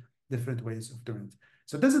illustrate different ways of doing it.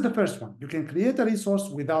 So this is the first one. You can create a resource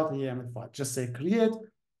without a YAML file. Just say create,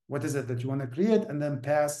 what is it that you want to create, and then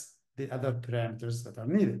pass the other parameters that are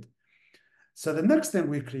needed. So the next thing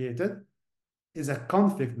we created is a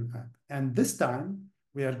config map. And this time,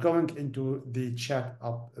 we are going into the chat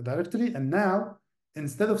up directory. And now,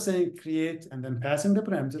 instead of saying create and then passing the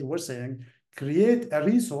parameter, we're saying create a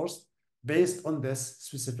resource based on this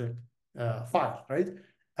specific file, right?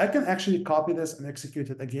 I can actually copy this and execute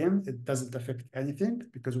it again. It doesn't affect anything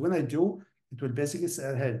because when I do, it will basically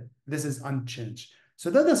say, hey, this is unchanged. So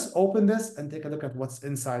let us open this and take a look at what's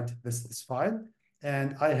inside this file.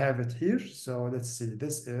 And I have it here. So let's see,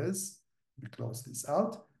 this is, let me close this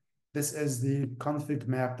out. This is the config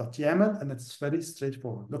map.yaml, and it's very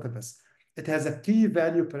straightforward. Look at this. It has a key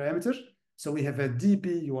value parameter. So we have a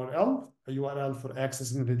DB URL, a URL for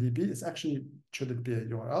accessing the DB. It's actually, shouldn't be a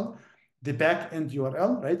URL. The backend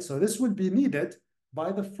URL, right? So this will be needed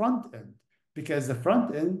by the front end because the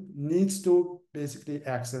front end needs to basically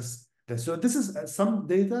access this. So this is some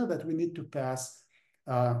data that we need to pass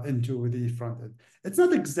into the front end. It's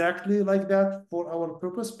not exactly like that for our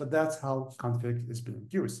purpose, but that's how config is being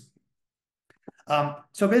used.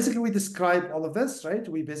 So basically we describe all of this, right?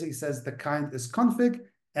 We basically says the kind is config,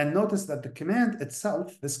 and notice that the command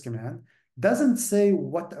itself, this command, doesn't say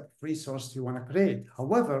what resource you want to create.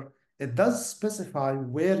 However, it does specify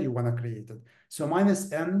where you want to create it. So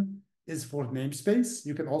 -n is for namespace.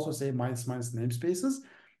 You can also say minus namespaces.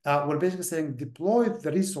 We're basically saying deploy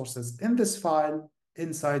the resources in this file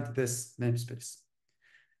inside this namespace.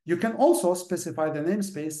 You can also specify the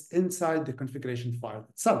namespace inside the configuration file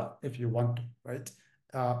itself if you want to, right?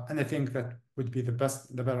 And I think that would be the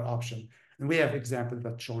better option. And we have example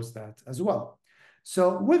that shows that as well. So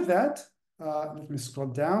with that, let me scroll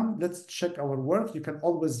down. Let's check our work. You can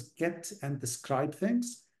always get and describe things.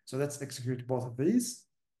 So let's execute both of these.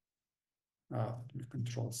 Let me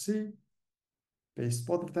Control C, paste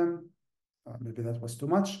both of them. Maybe that was too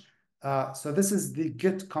much. So this is the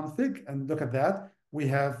git config, and look at that. We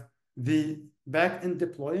have the backend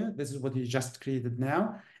deployer. This is what you just created now.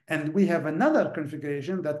 And we have another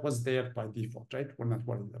configuration that was there by default, right? We're not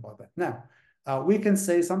worried about that now. We can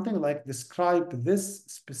say something like describe this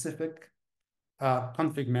specific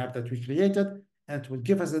config map that we created, and it will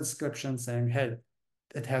give us a description saying, hey,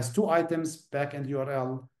 it has two items, backend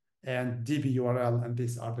URL and DB URL, and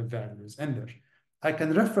these are the values in there. I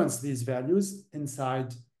can reference these values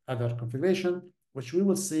inside other configuration, which we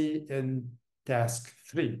will see in task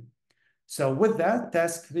 3. So with that,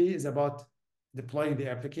 task 3 is about deploying the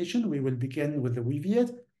application. We will begin with the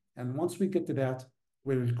Weaviate, and once we get to that,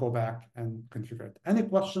 we will go back and configure it. Any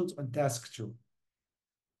questions on task 2?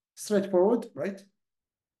 Straightforward, right?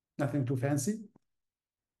 Nothing too fancy.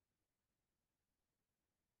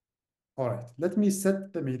 All right, let me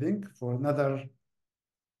set the meeting for another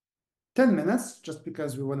 10 minutes, just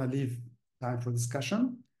because we want to leave time for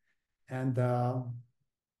discussion. And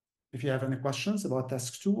if you have any questions about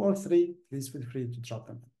task 2 or 3, please feel free to drop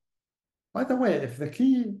them. By the way, if the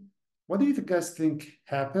key, what do you guys think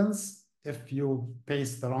happens if you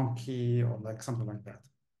paste the wrong key or like something like that?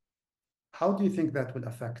 How do you think that will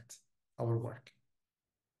affect our work?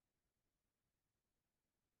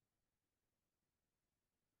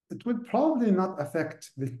 It will probably not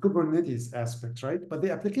affect the Kubernetes aspect, right? But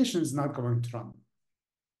the application is not going to run.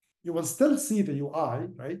 You will still see the UI,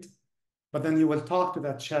 right? But then you will talk to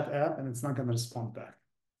that chat app and it's not going to respond back.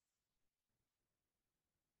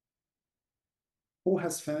 Who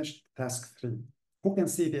has finished task 3? Who can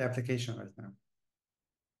see the application right now?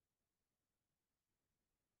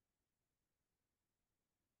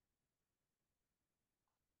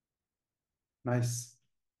 Nice.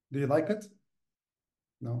 Do you like it?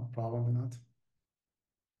 No, probably not.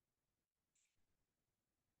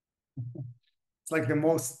 It's like the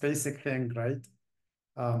most basic thing, right?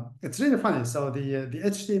 It's really funny. So the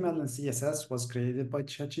HTML and CSS was created by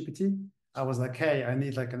ChatGPT. I was like, hey, I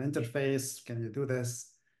need like an interface. Can you do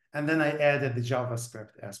this? And then I added the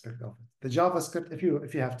JavaScript aspect of it. The JavaScript, if you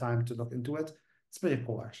have time to look into it, it's pretty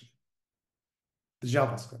cool actually. The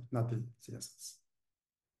JavaScript, not the CSS.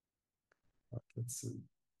 Let's see.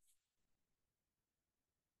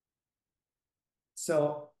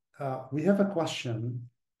 So we have a question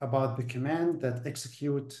about the command that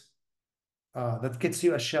that gets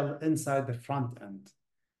you a shell inside the front end.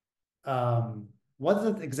 What is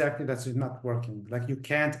it exactly that's not working? Like you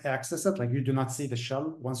can't access it, like you do not see the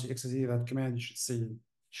shell. Once you execute that command, you should see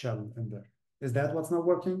shell in there. Is that what's not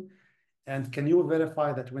working? And can you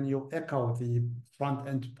verify that when you echo the front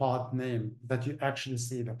end pod name, that you actually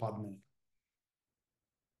see the pod name?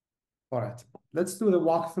 All right, let's do the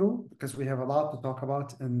walkthrough because we have a lot to talk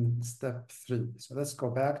about in step 3. So let's go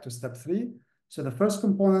back to step 3. So the first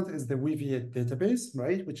component is the Weaviate database,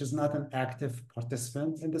 right? Which is not an active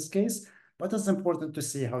participant in this case, but it's important to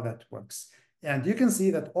see how that works. And you can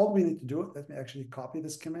see that all we need to do, let me actually copy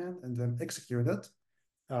this command and then execute it.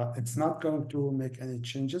 It's not going to make any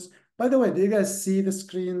changes. By the way, do you guys see the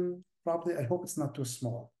screen properly? I hope it's not too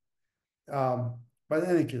small. But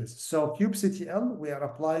in any case, so kubectl, we are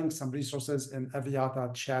applying some resources in Aviata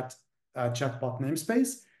chatbot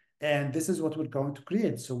namespace. And this is what we're going to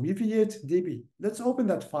create. So Weaviate DB. Let's open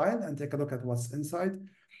that file and take a look at what's inside.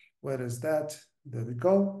 Where is that? There we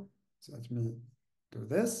go. So let me do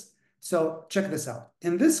this. So check this out.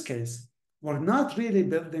 In this case, we're not really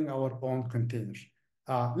building our own container.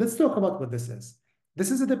 Let's talk about what this is. This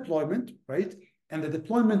is a deployment, right? And the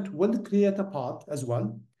deployment will create a pod as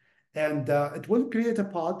well. And it will create a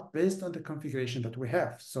pod based on the configuration that we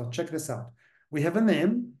have. So check this out. We have a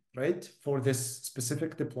name, right, for this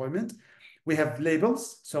specific deployment. We have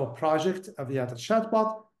labels, so project Aviata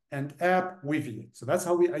Chatbot and app Weaviate. So that's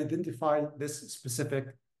how we identify this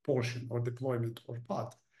specific portion or deployment or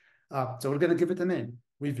pod. So we're going to give it a name,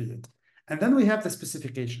 Weaviate. And then we have the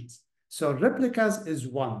specifications. So replicas is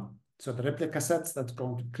 1. So the replica sets that's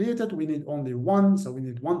going to create it, we need only 1. So we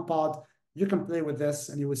need 1 pod. You can play with this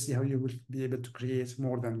and you will see how you will be able to create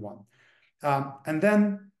more than 1. And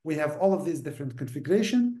then we have all of these different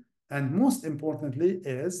configuration. And most importantly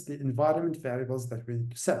is the environment variables that we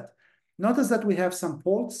need to set. Notice that we have some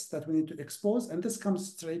ports that we need to expose, and this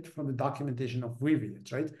comes straight from the documentation of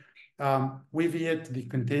Weaviate, right? Weaviate, the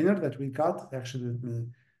container that we got, actually, let me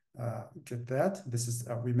get that. This is,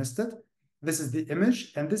 we missed it. This is the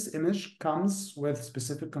image, and this image comes with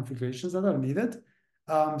specific configurations that are needed.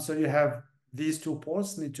 So you have these 2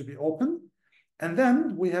 ports need to be open. And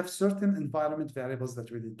then we have certain environment variables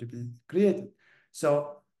that we need to be created.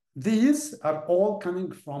 So these are all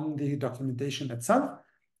coming from the documentation itself,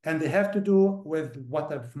 and they have to do with what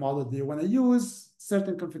type of model do you want to use,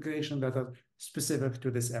 certain configuration that are specific to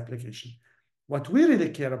this application. What we really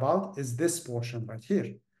care about is this portion right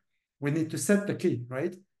here. We need to set the key,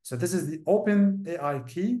 right? So this is the OpenAI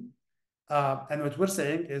key. And what we're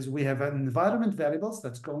saying is we have an environment variables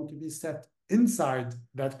that's going to be set inside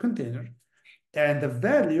that container. And the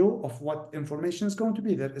value of what information is going to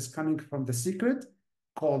be there is coming from the secret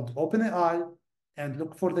called OpenAI, and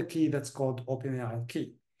look for the key that's called OpenAI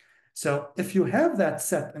key. So if you have that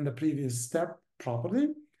set in the previous step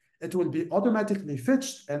properly, it will be automatically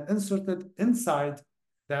fetched and inserted inside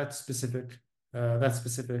that specific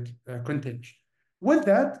container. With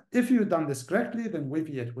that, if you've done this correctly, then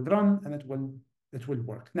Weaviate will run and it will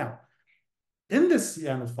work. Now, in this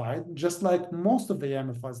YAML file, just like most of the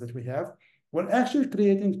YAML files that we have, we're actually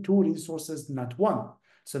creating two resources, not one.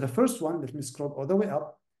 So the first one, let me scroll all the way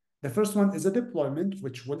up. The first one is a deployment,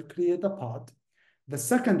 which will create a pod. The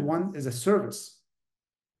second one is a service.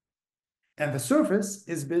 And the service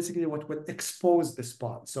is basically what will expose this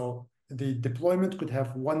pod. So the deployment could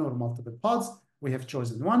have one or multiple pods. We have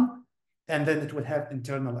chosen one, and then it will have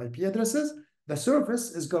internal IP addresses. The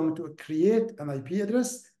service is going to create an IP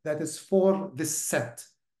address that is for this set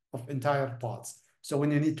of entire pods. So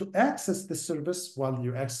when you need to access the service, well,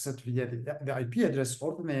 you access it via the IP address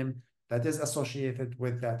or the name that is associated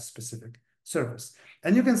with that specific service.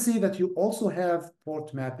 And you can see that you also have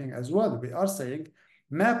port mapping as well. We are saying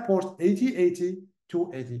map port 8080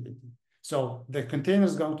 to 8080. So the container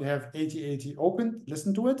is going to have 8080 open,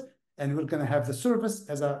 listen to it, and we're going to have the service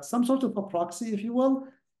as some sort of a proxy, if you will,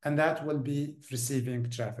 and that will be receiving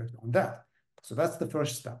traffic on that. So that's the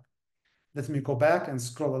first step. Let me go back and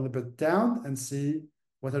scroll a little bit down and see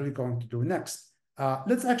what are we going to do next.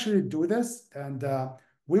 Let's actually do this. And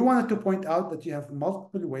we wanted to point out that you have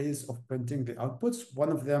multiple ways of printing the outputs. One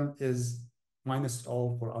of them is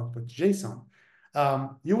 -O for output JSON.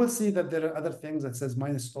 You will see that there are other things that says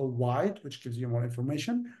 -O wide, which gives you more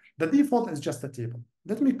information. The default is just a table.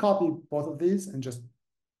 Let me copy both of these and just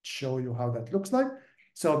show you how that looks like.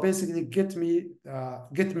 So basically, get me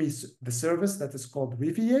the service that is called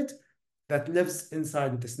Weaviate that lives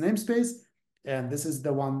inside this namespace. And this is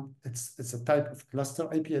the one, it's a type of cluster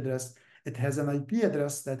IP address. It has an IP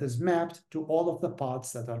address that is mapped to all of the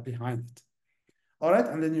pods that are behind it. All right,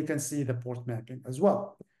 and then you can see the port mapping as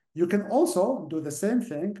well. You can also do the same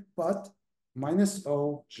thing, but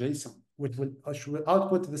 -O JSON, which will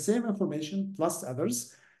output the same information plus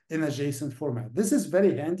others in a JSON format. This is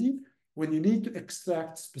very handy when you need to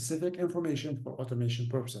extract specific information for automation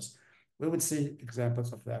purposes. We would see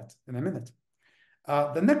examples of that in a minute.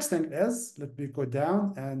 The next thing is, let me go down,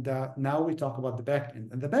 and now we talk about the backend.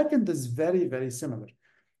 And the backend is very, very similar.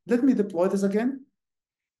 Let me deploy this again.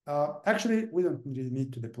 Actually, we don't really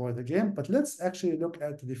need to deploy it again, but let's actually look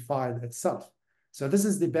at the file itself. So this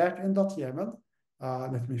is the backend.yaml.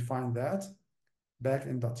 Let me find that,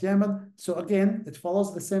 backend.yaml. So again, it follows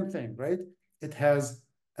the same thing, right? It has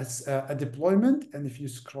a deployment, and if you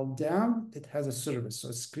scroll down, it has a service. So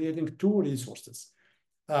it's creating two resources.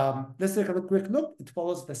 Let's take a quick look. It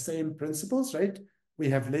follows the same principles, right? We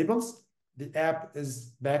have labels. The app is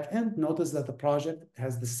backend. Notice that the project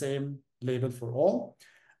has the same label for all.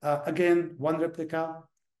 Again, one replica.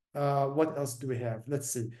 What else do we have? Let's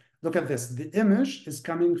see. Look at this. The image is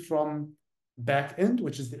coming from backend,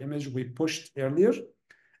 which is the image we pushed earlier.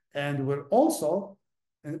 And we're also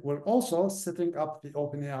setting up the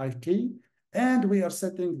OpenAI key, and we are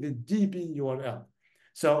setting the DB URL.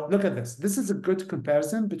 So look at this. This is a good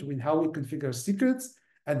comparison between how we configure secrets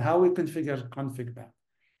and how we configure config map.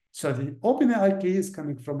 So the OpenAI key is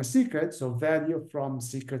coming from a secret, so value from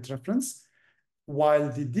secret reference, while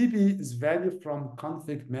the DB is value from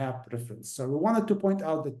config map reference. So we wanted to point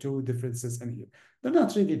out the two differences in here. They're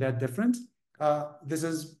not really that different. This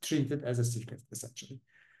is treated as a secret, essentially.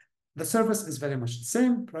 The service is very much the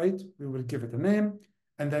same, right? We will give it a name,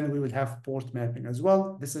 and then we will have port mapping as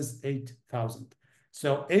well. This is 8000.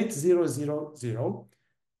 So 8000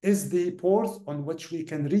 is the port on which we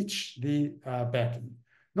can reach the backend.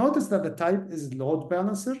 Notice that the type is load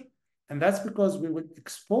balancer, and that's because we will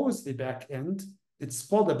expose the backend. It's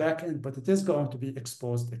called a backend, but it is going to be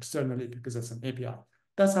exposed externally because it's an API.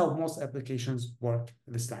 That's how most applications work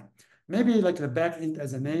this time. Maybe like the backend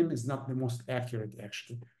as a name is not the most accurate,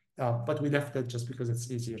 actually. But we left it just because it's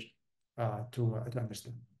easier to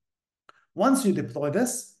understand. Once you deploy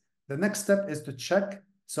this, the next step is to check.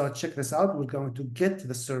 So check this out. We're going to get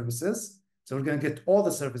the services. So we're going to get all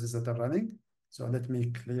the services that are running. So let me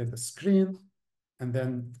clear the screen and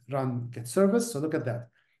then run get service. So look at that.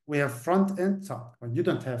 We have front end. So well, you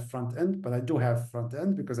don't have front end, but I do have front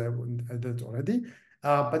end because I did it already.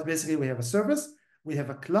 But basically, we have a service. We have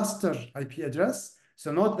a cluster IP address. So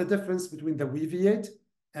note the difference between the Weaviate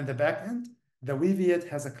and the backend. The Weaviate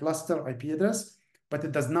has a cluster IP address, but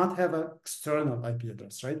it does not have an external IP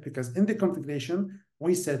address, right? Because in the configuration,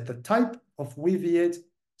 we said the type of Weaviate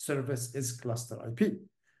service is cluster IP,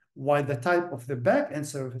 while the type of the backend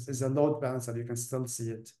service is a load balancer. You can still see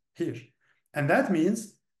it here. And that means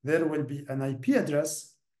there will be an IP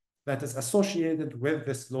address that is associated with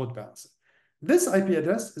this load balancer. This IP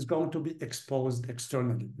address is going to be exposed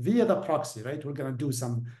externally via the proxy, right? We're going to do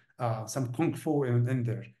some kung fu in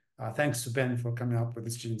there. Thanks to Ben for coming up with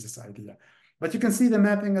this genius idea. But you can see the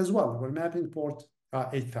mapping as well. We're mapping port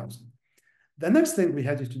 8000. The next thing we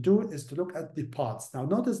had to do is to look at the pods. Now,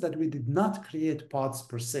 notice that we did not create pods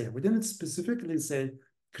per se. We didn't specifically say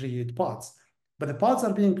create pods, but the pods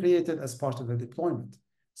are being created as part of the deployment.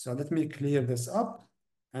 So let me clear this up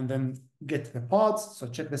and then get the pods. So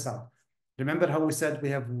check this out. Remember how we said we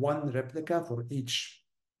have one replica for each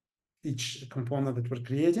component that we're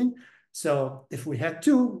creating? So if we had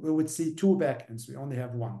two, we would see two backends. We only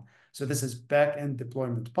have one. So this is backend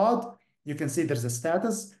deployment pod. You can see there's a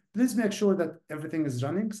status. Please make sure that everything is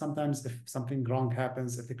running. Sometimes if something wrong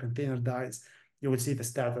happens, if the container dies, you will see the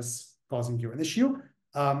status causing you an issue.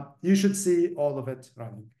 You should see all of it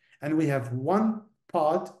running. And we have one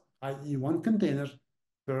pod, i.e. one container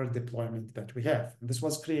per deployment that we have. And this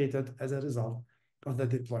was created as a result of the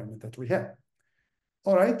deployment that we have.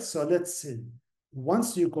 All right, so let's see.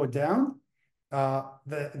 Once you go down,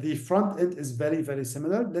 the front end is very, very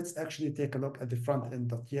similar. Let's actually take a look at the front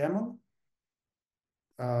end.yaml.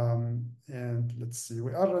 And let's see,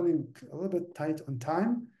 we are running a little bit tight on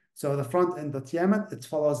time. So the front end.yaml, it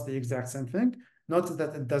follows the exact same thing. Notice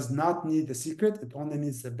that it does not need the secret. It only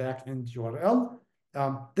needs the backend URL.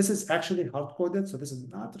 This is actually hard-coded, so this is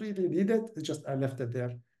not really needed. It's just I left it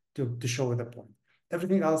there to show the point.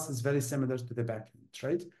 Everything else is very similar to the backend,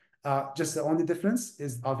 right? Just the only difference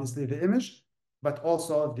is obviously the image, but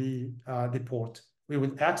also the port. We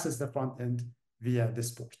will access the front end via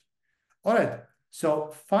this port. All right,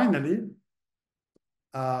 so finally,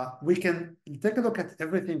 we can take a look at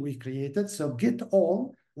everything we created. So Git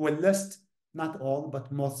all will list not all,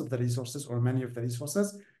 but most of the resources or many of the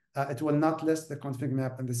resources. It will not list the config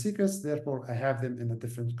map and the secrets. Therefore, I have them in a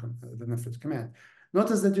different command.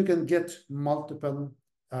 Notice that you can get multiple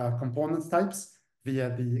component types via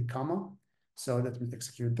the comma. So let me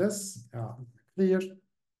execute this. Clear.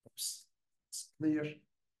 Oops. It's clear.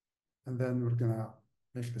 And then we're going to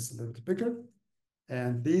make this a little bit bigger.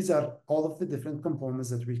 And these are all of the different components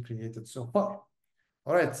that we created so far.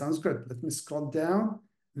 All right, sounds good. Let me scroll down.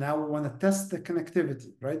 Now we want to test the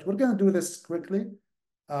connectivity, right? We're going to do this quickly.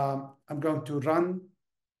 I'm going to run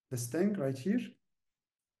this thing right here.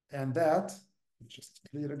 And that, just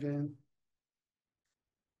clear again.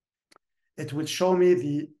 It will show me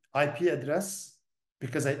the IP address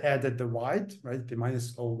because I added the wide, right? The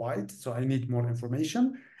 -0 wide. So I need more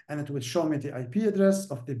information. And it will show me the IP address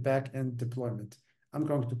of the backend deployment. I'm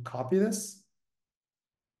going to copy this.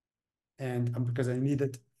 And because I need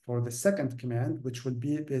it for the second command, which would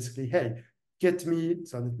be basically, hey, get me,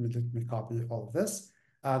 so let me copy all of this.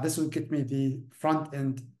 This will get me the front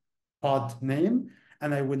end pod name,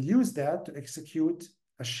 and I will use that to execute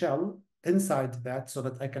a shell inside that so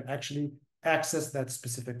that I can actually access that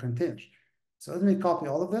specific container. So let me copy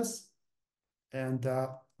all of this and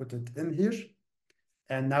put it in here.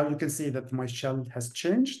 And now you can see that my shell has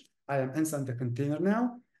changed. I am inside the container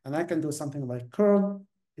now, and I can do something like curl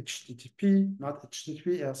HTTP, not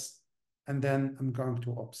HTTPS, and then I'm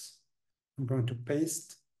going to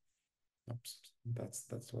paste. Oops,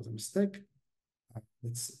 that was a mistake.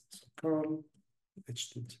 Let's see. So curl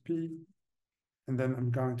HTTP, and then I'm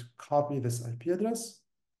going to copy this IP address.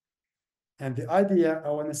 And the idea, I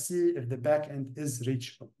want to see if the backend is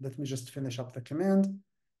reachable. Let me just finish up the command.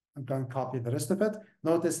 I'm going to copy the rest of it.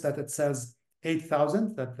 Notice that it says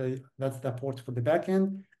 8000, that's the port for the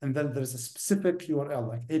backend. And then there's a specific URL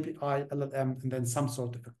like API, LLM, and then some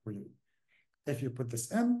sort of a query. If you put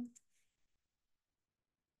this in,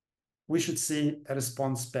 we should see a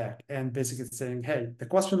response back. And basically it's saying, hey, the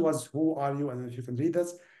question was, who are you? And if you can read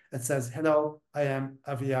this, it says, hello, I am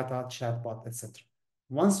Aviata chatbot, etc.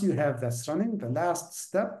 Once you have this running, the last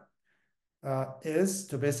step is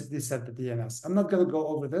to basically set the DNS. I'm not going to go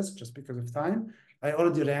over this just because of time. I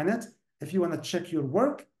already ran it. If you want to check your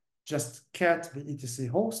work, just cat the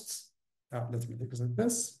etc hosts. Let me exit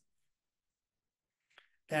this.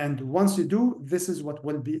 And once you do, this is what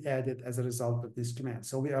will be added as a result of this command.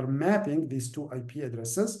 So we are mapping these two IP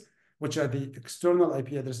addresses, which are the external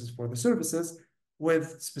IP addresses for the services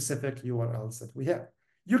with specific URLs that we have.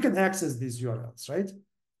 You can access these URLs, right?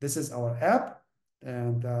 This is our app.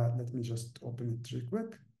 And let me just open it real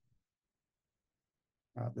quick.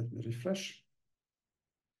 Let me refresh.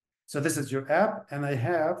 So this is your app, and I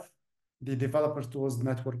have the developer tools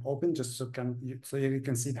network open just so you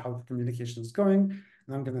can see how the communication is going.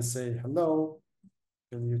 And I'm going to say, hello,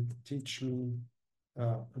 can you teach me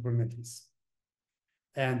Kubernetes?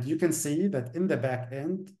 And you can see that in the back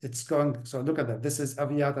end, it's going, so look at that. This is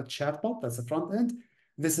Aviata chatbot, that's the front end.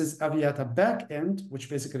 This is Aviata backend, which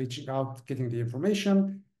basically reaching out, getting the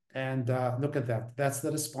information, and look at that. That's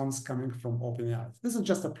the response coming from OpenAI. This is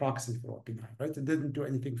just a proxy for OpenAI, right? It didn't do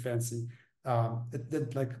anything fancy. It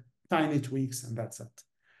did like tiny tweaks, and that's it.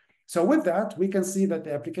 So with that, we can see that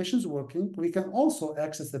the application is working. We can also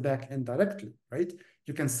access the backend directly, right?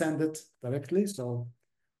 You can send it directly. So,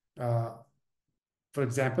 for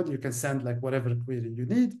example, you can send like whatever query you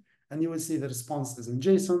need, and you will see the response is in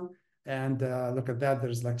JSON. And look at that.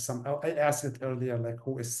 There's like some, I asked it earlier, like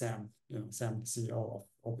who is Sam? You know, Sam, the CEO of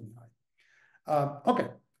OpenAI. Okay,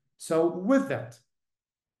 so with that,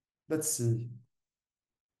 let's see.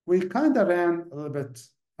 We kind of ran a little bit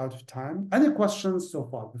out of time. Any questions so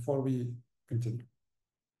far before we continue?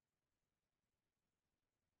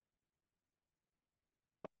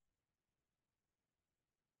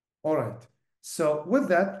 All right. So with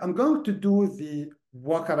that, I'm going to do the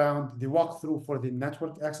walkthrough for the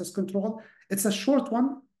network access control. It's a short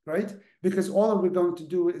one, right? Because all we're going to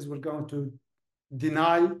do is we're going to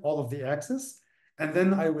deny all of the access, and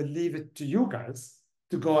then I will leave it to you guys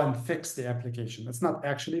to go and fix the application. It's not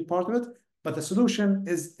actually part of it, but the solution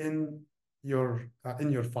is in your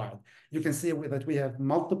file. You can see that we have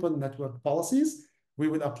multiple network policies. We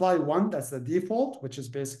will apply one that's the default, which is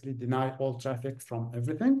basically deny all traffic from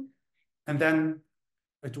everything. And then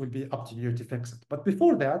it will be up to you to fix it. But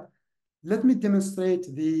before that, let me demonstrate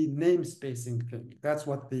the namespacing thing. That's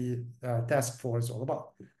what the task 4 is all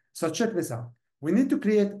about. So check this out. We need to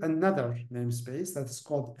create another namespace that is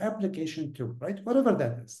called application 2, right? Whatever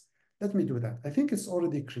that is. Let me do that. I think it's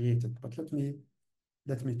already created, but let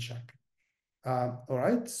me check. All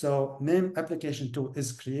right, so name application 2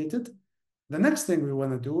 is created. The next thing we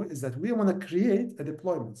want to do is that we want to create a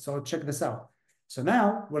deployment. So check this out. So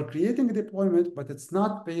now we're creating a deployment, but it's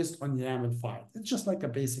not based on YAML file. It's just like a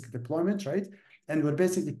basic deployment, right? And we're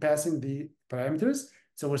basically passing the parameters.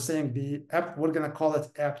 So we're saying the app, we're going to call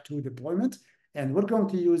it app2 deployment, and we're going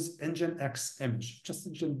to use nginx image, just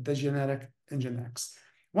the generic nginx.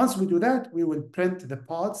 Once we do that, we will print the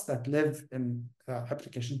pods that live in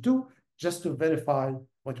application 2 just to verify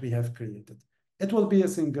what we have created. It will be a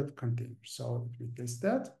single container. So let me paste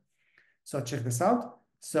that. So check this out.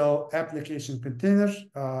 So application container,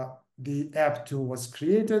 the app2 was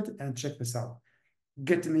created, and check this out.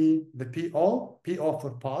 Get me the PO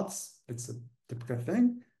for pods. It's a typical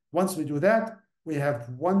thing. Once we do that, we have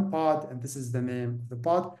one pod, and this is the name of the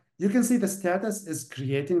pod. You can see the status is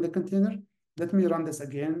creating the container. Let me run this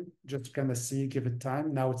again, just to kind of see, give it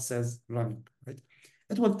time. Now it says running, right?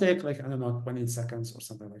 It will take like, I don't know, 20 seconds or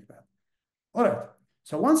something like that. All right.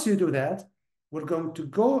 So once you do that, we're going to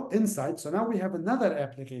go inside. So now we have another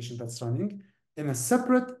application that's running in a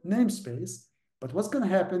separate namespace. But what's going to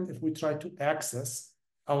happen if we try to access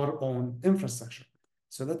our own infrastructure?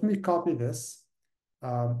 So let me copy this.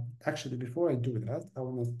 Actually, before I do that, I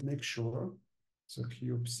want to make sure. So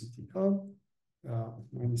kubectl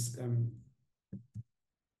minus m,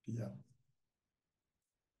 yeah,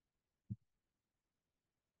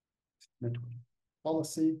 network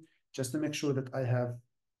policy, just to make sure that I have.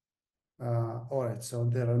 All right, so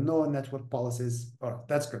there are no network policies. All right,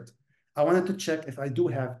 that's good. I wanted to check if I do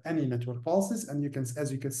have any network policies, and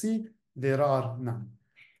as you can see, there are none.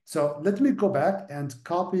 So let me go back and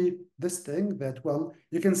copy this thing that, well,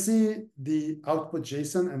 you can see the output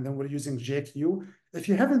JSON, and then we're using JQ. If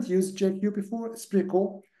you haven't used JQ before, it's pretty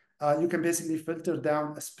cool. You can basically filter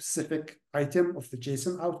down a specific item of the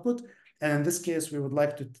JSON output. And in this case, we would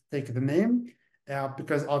like to take the name,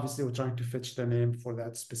 because obviously we're trying to fetch the name for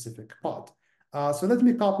that specific pod. So let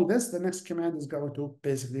me copy this. The next command is going to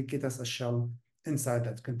basically get us a shell inside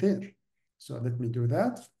that container. So let me do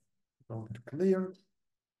that. Going to clear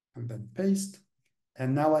and then paste.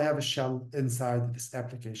 And now I have a shell inside this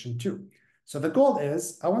application too. So the goal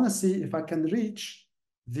is I want to see if I can reach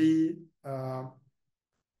the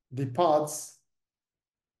pods,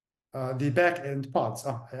 the backend pods.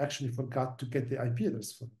 Oh, I actually forgot to get the IP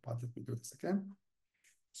address for the pod. Let me do this again.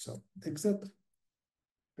 So exit,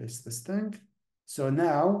 paste this thing. So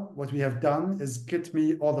now what we have done is get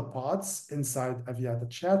me all the pods inside Aviata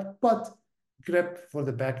chat, but grep for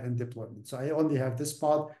the backend deployment. So I only have this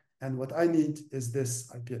pod, and what I need is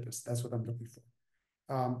this IP address. That's what I'm looking for.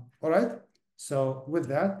 All right. So with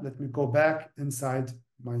that, let me go back inside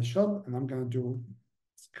my shell, and I'm going to do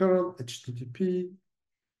curl HTTP,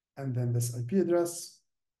 and then this IP address.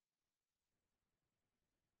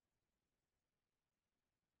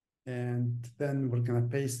 And then we're going to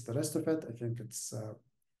paste the rest of it. I think it's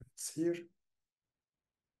here.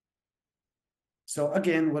 So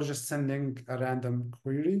again, we're just sending a random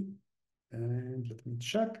query. And let me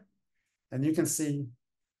check. And you can see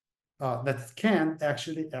that can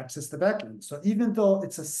actually access the backend. So even though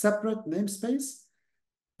it's a separate namespace,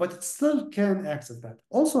 but it still can access that.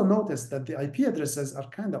 Also notice that the IP addresses are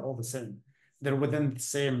kind of all the same. They're within the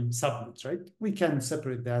same subnets, right? We can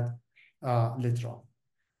separate that later on.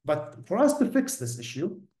 But for us to fix this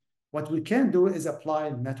issue, what we can do is apply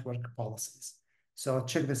network policies. So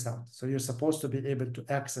check this out. So you're supposed to be able to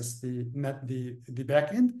access the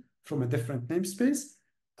backend from a different namespace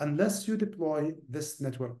unless you deploy this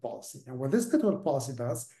network policy. And what this network policy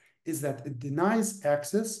does is that it denies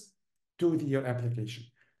access to your application.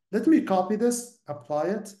 Let me copy this, apply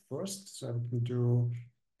it first. So let me do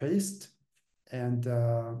paste and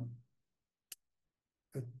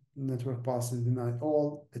network policy deny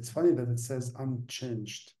all. It's funny that it says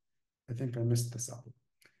unchanged. I think I messed this up.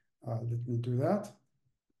 Let me do that.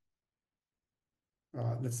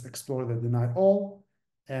 Let's explore the deny all.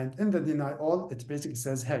 And in the deny all, it basically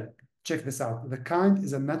says, hey, check this out. The kind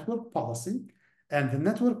is a network policy. And the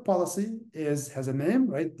network policy has a name,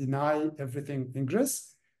 right? Deny everything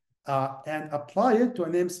ingress. And apply it to a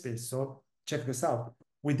namespace. So check this out.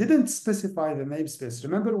 We didn't specify the namespace.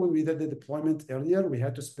 Remember when we did the deployment earlier, we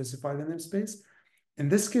had to specify the namespace. In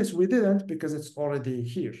this case, we didn't because it's already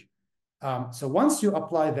here. So once you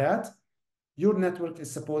apply that, your network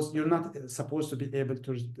is you're not supposed to be able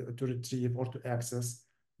to retrieve or to access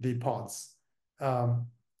the pods.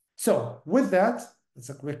 So with that, it's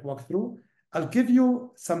a quick walkthrough. I'll give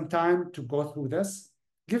you some time to go through this.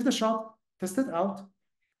 Give it a shot, test it out.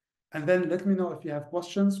 And then let me know if you have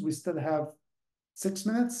questions. We still have 6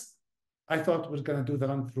 minutes. I thought we were going to do the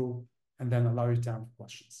run through and then allow you time for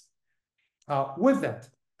questions. With that,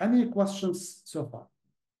 any questions so far?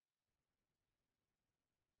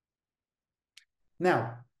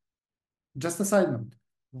 Now, just a side note.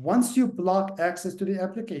 Once you block access to the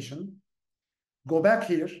application, go back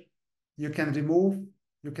here. You can remove,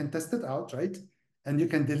 you can test it out, right? And you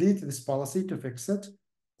can delete this policy to fix it.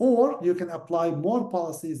 Or you can apply more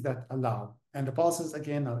policies that allow. And the policies,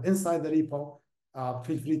 again, are inside the repo.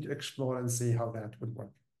 Feel free to explore and see how that would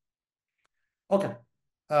work. Okay,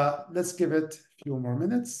 let's give it a few more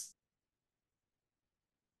minutes.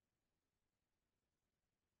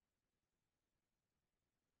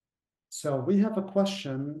 So we have a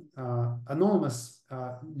question, anonymous.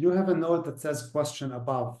 You have a note that says question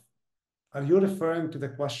above. Are you referring to the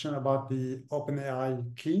question about the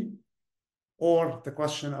OpenAI key or the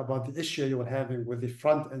question about the issue you were having with the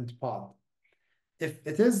front-end pod? If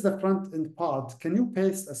it is the front-end pod, can you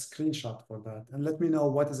paste a screenshot for that and let me know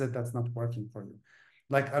what is it that's not working for you?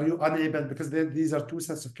 Like, are you unable, because these are two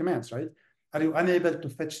sets of commands, right? Are you unable to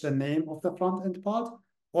fetch the name of the front-end pod,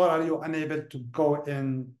 or are you unable to go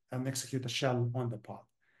in and execute a shell on the pod?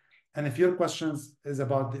 And if your question is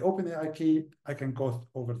about the OpenAI key, I can go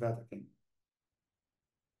over that again.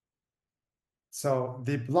 So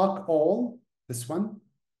the block all, this one,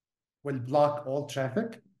 will block all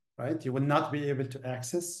traffic, right? You will not be able to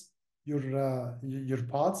access your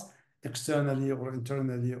pods externally or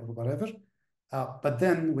internally or whatever. But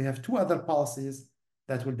then we have two other policies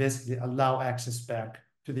that will basically allow access back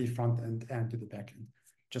to the front end and to the back end.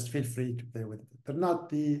 Just feel free to play with it. They're not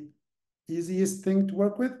the easiest thing to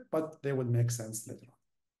work with, but they will make sense later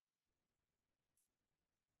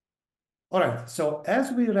on. All right, so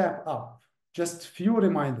as we wrap up, just few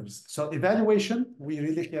reminders. So evaluation, we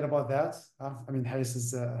really care about that. I mean,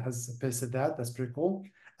 Hayes has pasted that. That's pretty cool.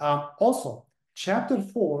 Also, chapter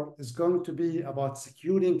 4 is going to be about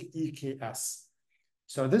securing EKS.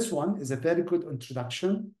 So this one is a very good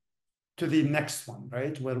introduction to the next one,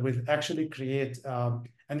 right? Where we actually create an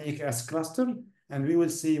EKS cluster, and we will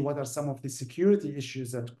see what are some of the security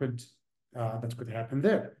issues that could happen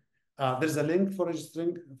there. There's a link for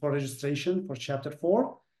registration for chapter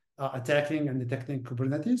 4. Attacking and detecting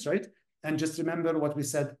Kubernetes, right? And just remember what we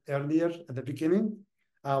said earlier at the beginning,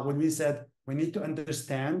 when we said we need to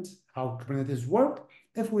understand how Kubernetes work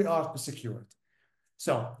if we are to secure it.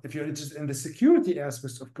 So if you're interested in the security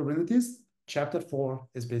aspects of Kubernetes, chapter 4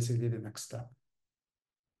 is basically the next step.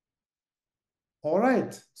 All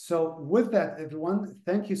right, so with that, everyone,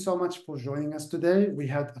 thank you so much for joining us today. We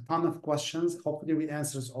had a ton of questions. Hopefully we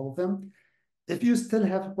answered all of them. If you still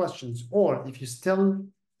have questions, or if you still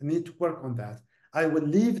need to work on that, I will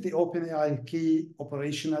leave the OpenAI key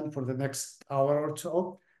operational for the next hour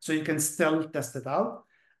or so you can still test it out.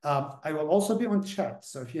 I will also be on chat.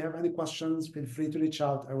 So if you have any questions, feel free to reach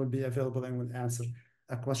out. I will be available and will answer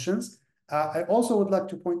questions. I also would like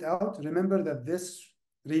to point out, remember that this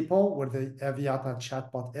repo where the Aviata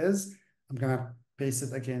chatbot is, I'm going to paste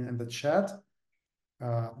it again in the chat.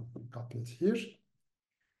 Copy it here.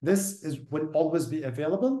 This will always be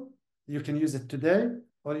available. You can use it today.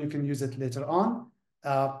 or you can use it later on.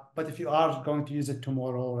 But if you are going to use it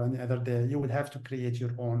tomorrow or any other day, you would have to create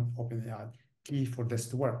your own OpenAI key for this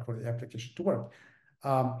to work, for the application to work.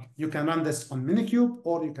 You can run this on Minikube,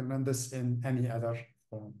 or you can run this in any other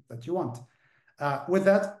form that you want. With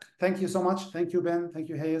that, thank you so much. Thank you, Ben. Thank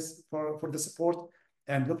you, Hayes, for the support.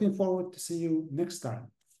 And looking forward to see you next time.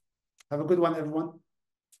 Have a good one, everyone.